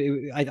like,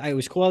 it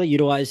was cool how they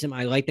utilized him.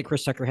 I like that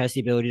Chris Tucker has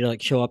the ability to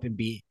like show up and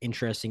be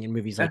interesting in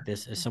movies Yeah. like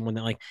this, as someone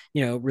that like,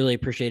 really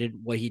appreciated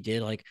what he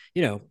did. Like,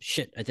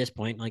 shit at this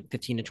point, like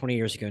 15 to 20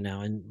 years ago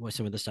now, and what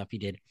some of the stuff he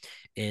did.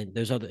 And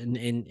those other,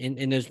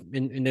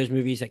 in those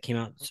movies that came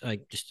out,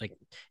 like, just like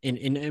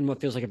in what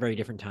feels like a very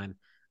different time.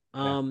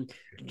 Yeah. Um,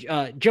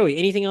 Joey,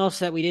 anything else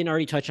that we didn't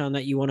already touch on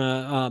that you want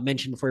to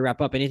mention before we wrap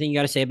up? Anything you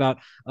got to say about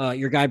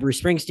your guy Bruce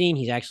Springsteen?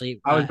 He's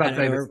actually I was about to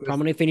say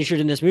prominently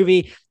featured in this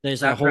movie.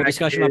 There's a whole soundtrack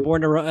discussion is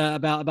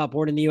about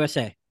Born in the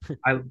USA.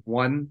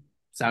 one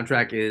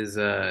soundtrack is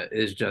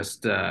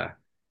just one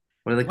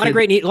of the A lot of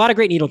kids. a lot of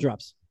great needle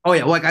drops. Oh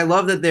yeah, like I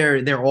love that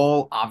they're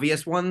all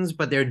obvious ones,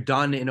 but they're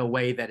done in a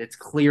way that it's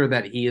clear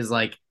that he is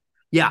like,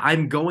 yeah,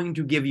 I'm going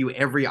to give you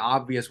every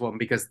obvious one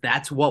because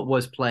that's what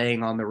was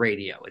playing on the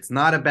radio. It's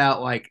not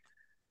about like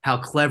how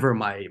clever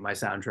my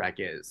soundtrack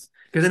is.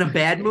 Because in a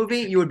bad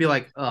movie, you would be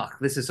like, ugh,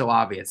 this is so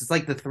obvious. It's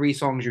like the three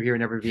songs you hear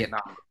in every Vietnam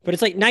movie. But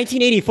it's like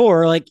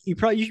 1984. Like you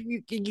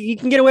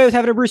can get away with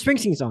having a Bruce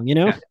Springsteen song,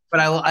 Yeah.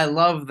 But I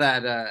love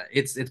that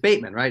it's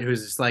Bateman, right?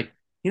 Who's just like,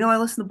 I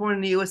listened to Born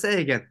in the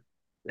USA again.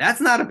 That's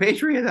not a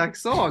patriotic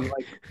song.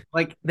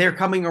 Like they're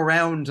coming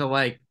around to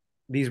like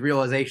these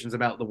realizations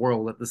about the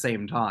world at the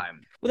same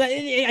time. Well,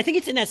 I think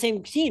it's in that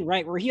same scene,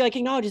 right, where he like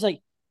acknowledges like,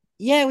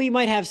 yeah, we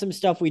might have some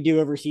stuff we do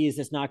overseas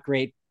that's not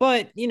great,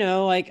 but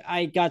like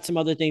I got some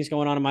other things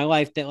going on in my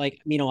life that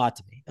like mean a lot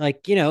to me.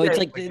 Like, Yeah, it's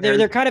like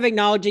they're kind of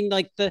acknowledging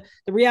like the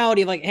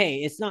reality of like, hey,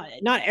 it's not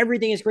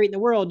everything is great in the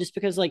world just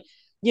because like,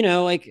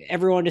 like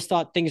everyone just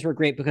thought things were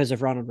great because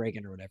of Ronald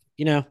Reagan or whatever.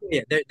 yeah.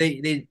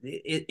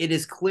 It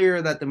is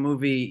clear that the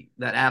movie,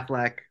 that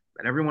Affleck,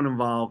 that everyone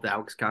involved,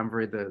 Alex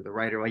Convery, the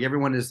writer, like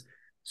everyone is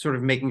sort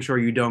of making sure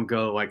you don't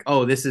go like,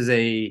 oh, this is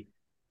a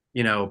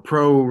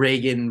pro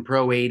Reagan,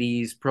 pro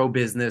 80s, pro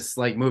business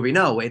like movie.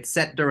 No, it's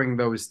set during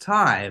those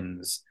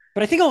times.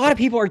 But I think a lot of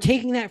people are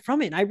taking that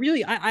from it. And I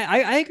really,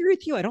 I agree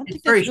with you. I don't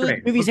It's think very that's really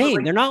the strange. movie's But aim.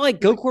 like, They're not like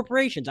like go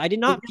corporations. I did you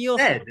not feel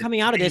said,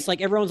 coming out of this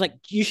like everyone's like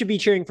you should be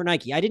cheering for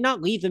Nike. I did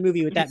not leave the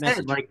movie with you that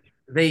said message. like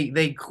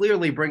they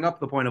clearly bring up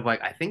the point of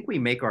like I think we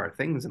make our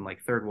things in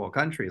like third world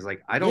countries.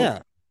 Like I don't Yeah,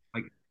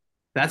 like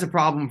that's a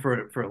problem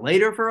for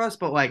later for us,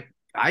 but like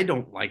I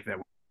don't like that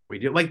we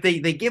do. Like they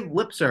give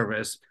lip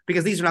service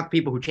because these are not the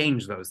people who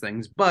change those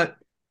things, but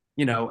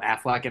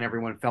Affleck and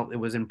everyone felt it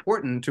was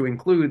important to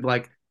include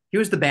like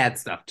here's the bad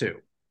stuff too.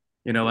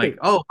 Like, right.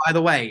 oh, by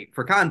the way,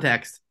 for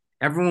context,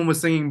 everyone was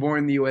singing Born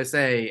in the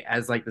USA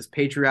as like this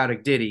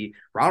patriotic ditty.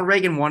 Ronald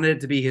Reagan wanted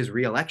it to be his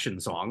reelection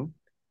song,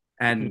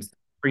 and Mhm.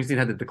 Springsteen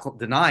had to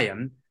deny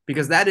him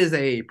because that is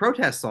a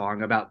protest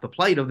song about the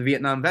plight of the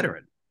Vietnam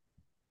veteran.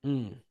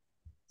 Mm.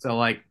 So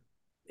like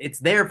it's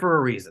there for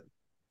a reason.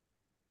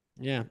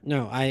 Yeah,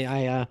 no,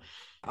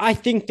 I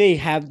think they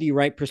have the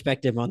right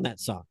perspective on that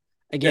song.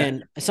 Yeah.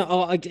 Again,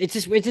 so it's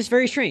just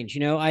very strange,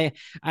 you know. I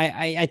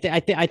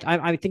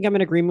think I'm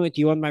in agreement with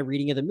you on my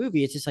reading of the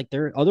movie. It's just like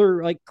there are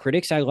other like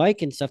critics I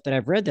like and stuff that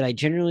I've read that I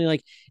generally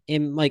like.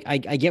 Am like I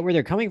get where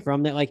they're coming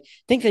from. That like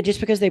think that just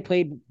because they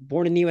played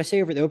 "Born in the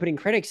USA" over the opening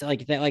credits,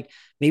 like that, like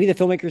maybe the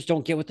filmmakers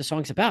don't get what the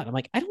song's about. I'm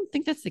like, I don't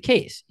think that's the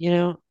case, you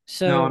know.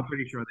 No, I'm So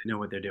pretty sure they know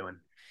what they're doing.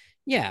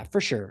 yeah, for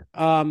sure.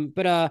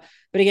 But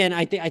again,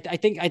 I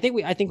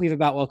think we've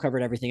about well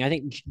covered everything. I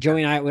think Yeah.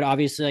 Joey and I would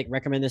obviously like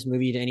recommend this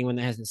movie to anyone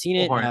that hasn't seen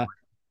it. Wholeheartedly.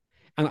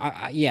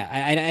 Yeah,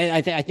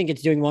 I think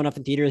it's doing well enough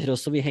in theaters. It'll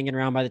still be hanging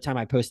around by the time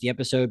I post the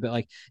episode, but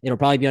like it'll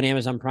probably be on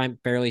Amazon Prime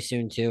fairly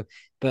soon too.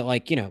 But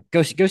like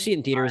go see it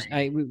in theaters.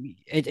 I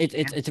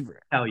It's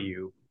tell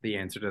you the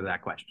answer to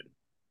that question.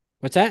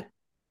 what's that?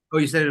 Oh,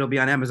 you said it'll be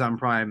on Amazon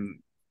Prime.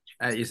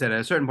 You said at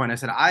a certain point, I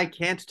said, I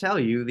can't tell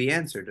you the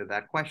answer to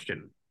that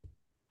question,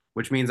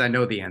 which means I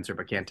know the answer,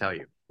 but can't tell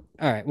you.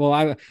 All right. Well,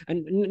 I'm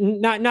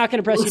not going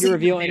to press Go you to see it in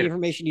reveal any theaters.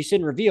 information you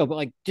shouldn't reveal, but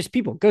like just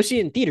people go see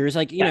it in theaters.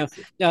 Like Yes.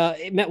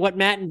 what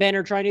Matt and Ben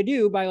are trying to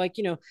do by like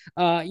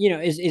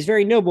is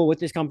very noble with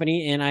this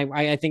company, and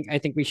I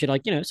think we should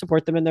like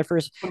support them in their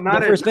first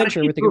Not a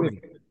venture cheap with a good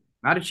movie. movie.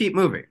 Not a cheap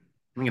movie.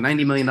 I think a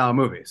 $90 million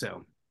movie.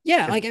 So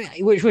Yeah, if like I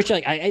mean, which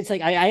like it's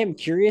like I am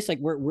curious like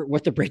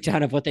what the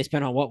breakdown of what they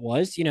spent on what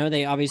was.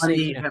 They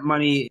obviously that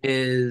money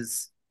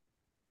is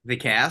the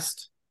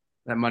cast,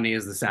 that money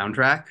is the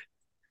soundtrack,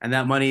 and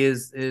that money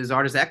is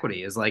artist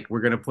equity. Is like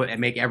we're gonna put and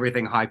make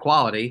everything high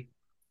quality,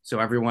 so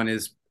everyone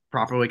is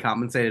properly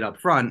compensated up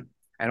front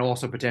and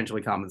also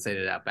potentially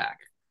compensated out back.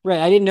 right.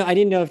 I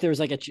didn't know if there was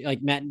like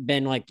like Matt and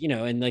Ben like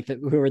and like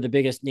who are the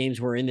biggest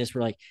names were in this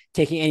were like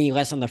taking any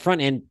less on the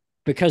front end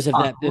because of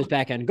that those Possible,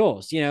 back end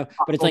goals.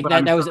 But it's like but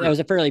I'm that sure was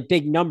a fairly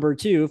big number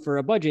too for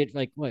a budget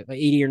like what like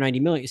 80 or 90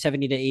 million,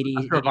 70 to I'm 80,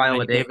 sure 80 to Viola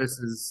 90 million. Davis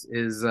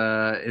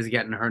is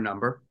getting her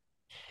number.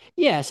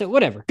 Yeah, so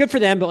whatever. Good for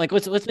them, but like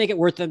let's make it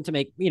worth them to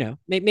make,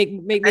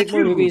 make Bet more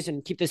you, movies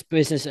and keep this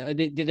business yeah.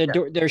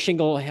 their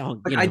shingle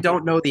hung, Like I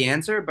don't know the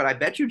answer, but I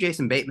bet you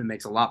Jason Bateman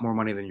makes a lot more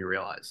money than you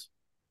realize.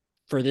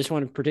 for this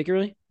one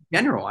particularly.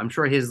 General, I'm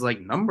sure his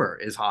like number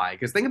is high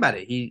because think about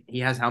it. He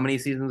has how many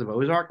seasons of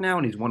Ozark now,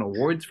 and he's won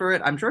awards for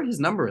it. I'm sure his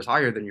number is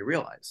higher than you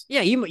realize.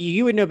 Yeah,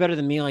 you would know better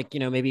than me, like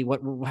maybe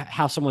what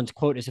how someone's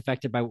quote is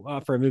affected by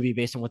for a movie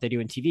based on what they do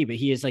in TV. But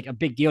he is like a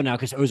big deal now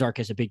because Ozark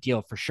is a big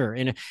deal for sure.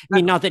 And I mean,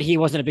 Exactly. not that he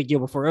wasn't a big deal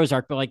before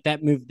Ozark, but like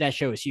that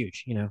show is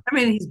huge. I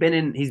mean, he's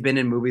been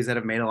in movies that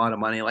have made a lot of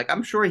money. Like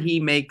I'm sure he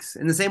makes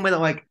in the same way that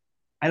like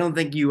I don't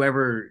think you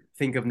ever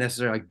think of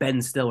necessarily like Ben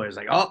Stiller's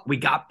like oh we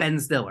got Ben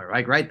Stiller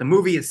like right the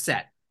movie is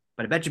set,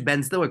 but I bet you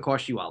Ben Stiller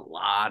cost you a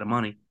lot of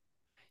money.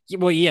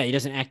 Well, yeah, he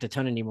doesn't act a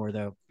ton anymore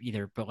though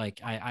either. But like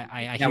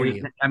I Now hear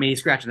you. I mean he's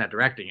scratching that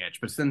directing itch,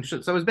 but then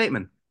so is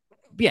Bateman.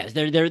 Yes,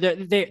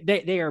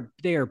 they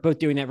are both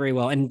doing that very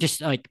well. And just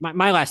like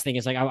my last thing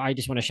is like I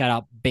just want to shout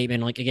out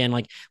Bateman. Like again,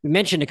 like we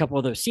mentioned a couple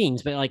of those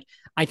scenes, but like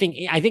I think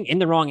in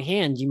the wrong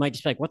hands, you might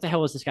just be like, what the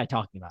hell is this guy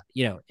talking about?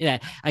 Yeah.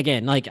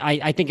 Again, like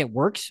I think it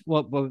works.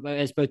 Well,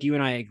 as both you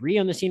and I agree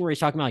on the scene where he's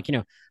talking about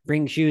like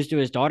bring shoes to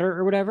his daughter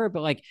or whatever.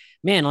 But like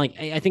man, like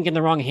I think in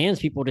the wrong hands,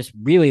 people just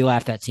really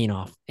laugh that scene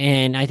off,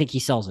 and I think he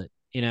sells it.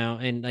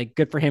 And like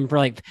good for him for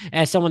like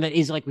as someone that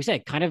is like we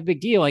said kind of a big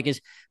deal like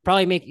is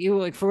probably make you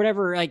like for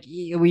whatever like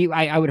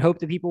I would hope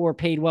that people were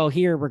paid well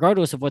here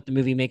regardless of what the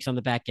movie makes on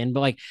the back end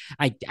but like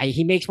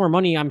he makes more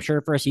money I'm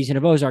sure for a season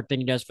of Ozark than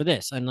he does for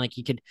this and like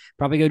he could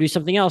probably go do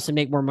something else and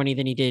make more money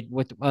than he did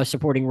with a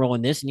supporting role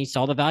in this and he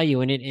saw the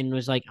value in it and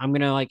was like I'm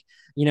gonna like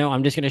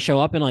I'm just gonna show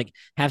up and like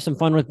have some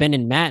fun with Ben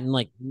and Matt and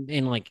like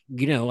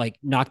like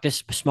knock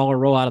this smaller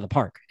role out of the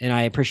park and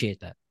I appreciate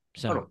that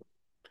so Totally.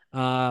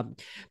 But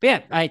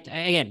yeah,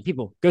 again,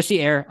 people go see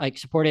Air, like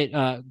support it.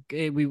 I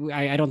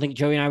don't think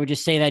Joey and I would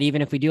just say that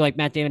even if we do like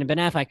Matt Damon and Ben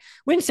Affleck,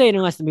 we wouldn't say it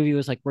unless the movie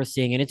was like worth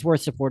seeing and it's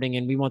worth supporting,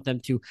 and we want them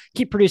to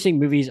keep producing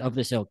movies of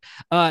this ilk.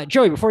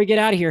 Joey, before we get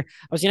out of here,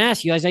 I was gonna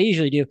ask you, as I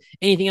usually do,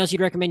 anything else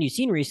you'd recommend you've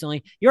seen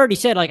recently? You already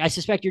said like I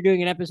suspect you're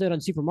doing an episode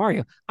on Super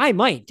Mario. I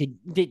might.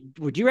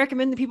 Would you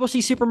recommend that people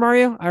see Super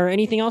Mario or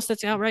anything else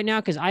that's out right now?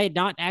 Because I had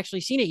not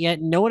actually seen it yet,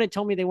 and no one had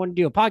told me they wanted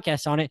to do a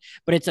podcast on it.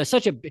 But it's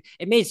such a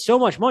it made so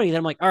much money that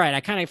I'm like, all right,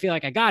 I kind of feel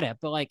like I got it.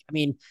 But like, I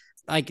mean,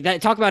 like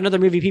that. Talk about another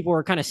movie people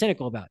were kind of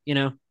cynical about, you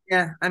know?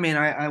 Yeah, I mean,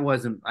 I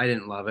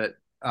didn't love it.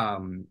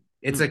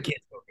 It's a Mm.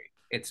 kids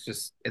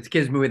movie. It's a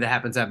kids movie that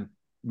happens to have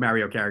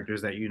Mario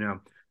characters that you know.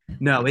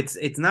 No, it's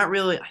not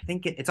really. I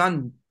think it's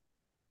on.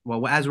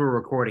 Well, as we're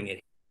recording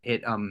it,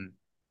 it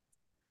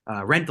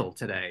rental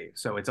today,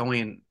 so it's only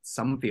in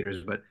some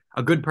theaters. But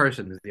A Good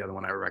Person is the other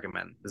one I would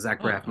recommend. The Zach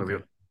Oh, Braff movie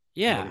okay. with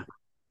Yeah, Morgan.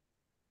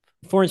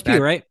 Florence Pugh,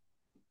 That right?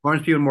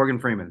 Lawrence Pugh and Morgan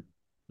Freeman.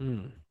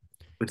 Mm.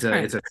 It's All a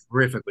right. it's a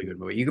terrifically good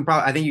movie. You can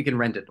probably I think you can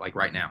rent it like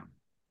right now.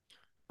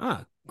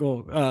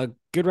 Cool.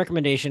 Good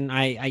recommendation.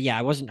 Yeah,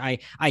 I wasn't.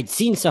 I'd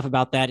seen stuff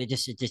about that. It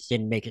just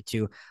didn't make it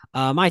to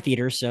my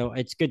theater. So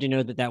it's good to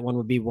know that that one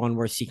would be one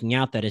worth seeking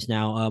out. That is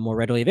now more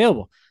readily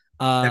available.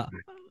 Uh, Definitely.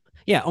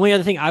 Yeah, only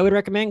other thing I would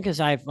recommend because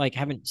I've like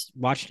haven't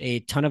watched a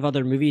ton of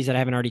other movies that I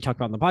haven't already talked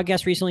about on the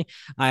podcast recently.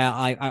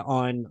 I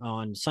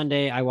on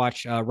Sunday I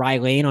watched Rye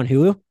Lane on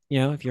Hulu. You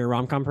know, if you're a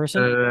rom com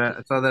person.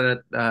 I saw that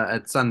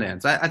at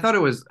Sundance. I thought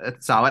it was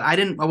solid. I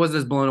wasn't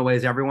as blown away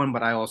as everyone,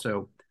 but I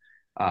also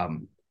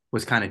um,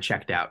 was kind of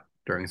checked out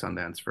during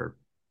Sundance for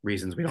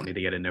reasons we don't need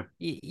to get into.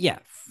 Yeah,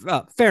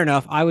 fair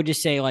enough. I would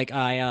just say like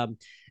I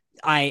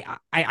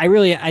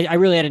really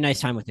had a nice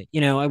time with it.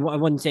 You know, I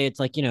wouldn't say it's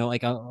like, you know,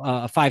 like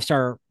a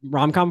 5-star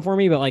rom com for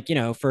me, but like, you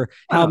know,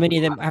 Oh,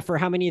 no. for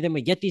how many of them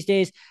we get these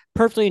days,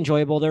 perfectly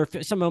enjoyable. There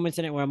are some moments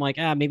in it where I'm like,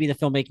 maybe the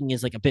filmmaking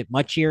is like a bit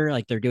muchier.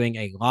 Like they're doing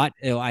a lot.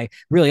 You know, I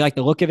really like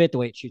the look of it, the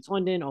way it shoots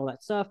London, all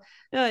that stuff.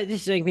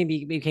 This like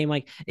maybe became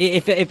like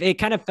if it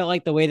kind of felt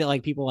like the way that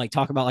like people like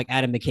talk about like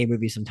Adam McKay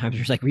movies sometimes.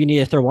 It's like we need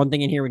to throw one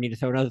thing in here, we need to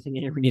throw another thing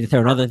in here, we need to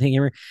throw another thing in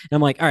here. And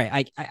I'm like, all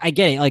right, I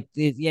get it. Like,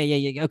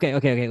 yeah.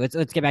 Okay.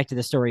 Let's get back to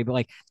the story. But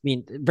like, I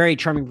mean, very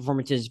charming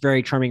performances,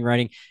 very charming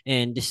writing,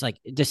 and just like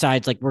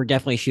decides like we're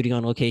definitely shooting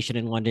on location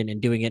in London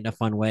and doing it in a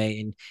fun way.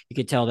 And you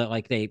could tell that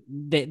like they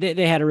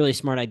had a really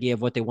smart idea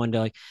of what they wanted to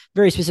like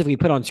very specifically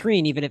put on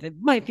screen, even if it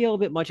might feel a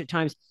bit much at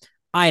times.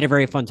 I had a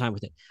very fun time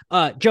with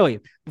it.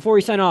 Joey, before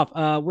we sign off,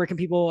 where can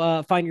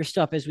people find your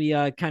stuff as we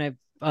kind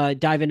of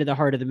dive into the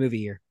heart of the movie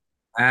here?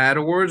 At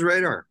Awards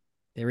Radar,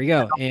 There we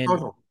go. And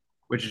social,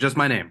 which is just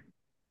my name.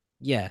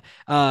 yeah.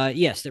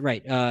 Yes,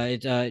 right.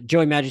 It's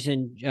Joey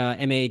Magidson,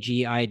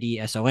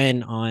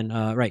 Magidson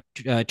on right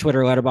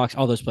Twitter, Letterbox,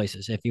 all those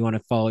places. If you want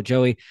to follow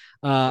Joey,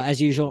 as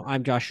usual,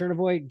 I'm Josh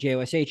Chernovoy,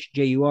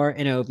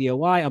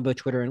 JoshJurnovoy on both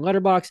Twitter and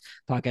Letterbox.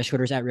 Podcast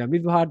Twitter's at Round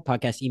Movie Pod.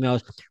 Podcast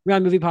emails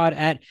roundmoviepod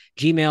at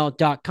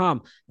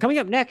gmail.com. Coming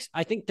up next,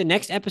 I think the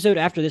next episode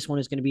after this one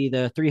is going to be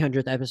the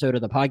 300th episode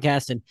of the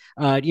podcast, and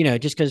you know,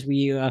 just because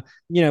we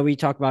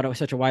talk about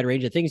such a wide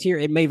range of things here,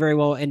 it may very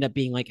well end up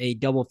being like a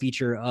double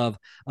feature of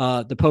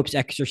the Pope's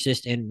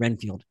Exorcist and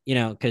Renfield, you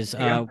know, because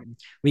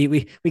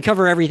we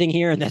cover everything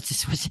here, and that's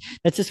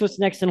just what's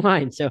next in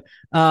line. So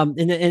and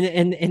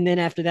then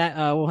after that,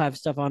 we'll have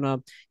stuff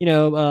on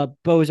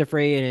Bo's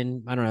Afraid,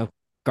 and I don't know,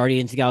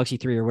 Guardians of the Galaxy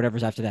 3 or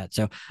whatever's after that.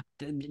 So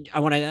I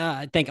want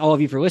to thank all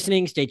of you for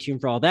listening. Stay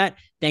tuned for all that.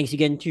 Thanks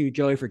again to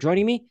Joey for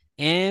joining me,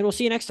 and we'll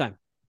see you next time.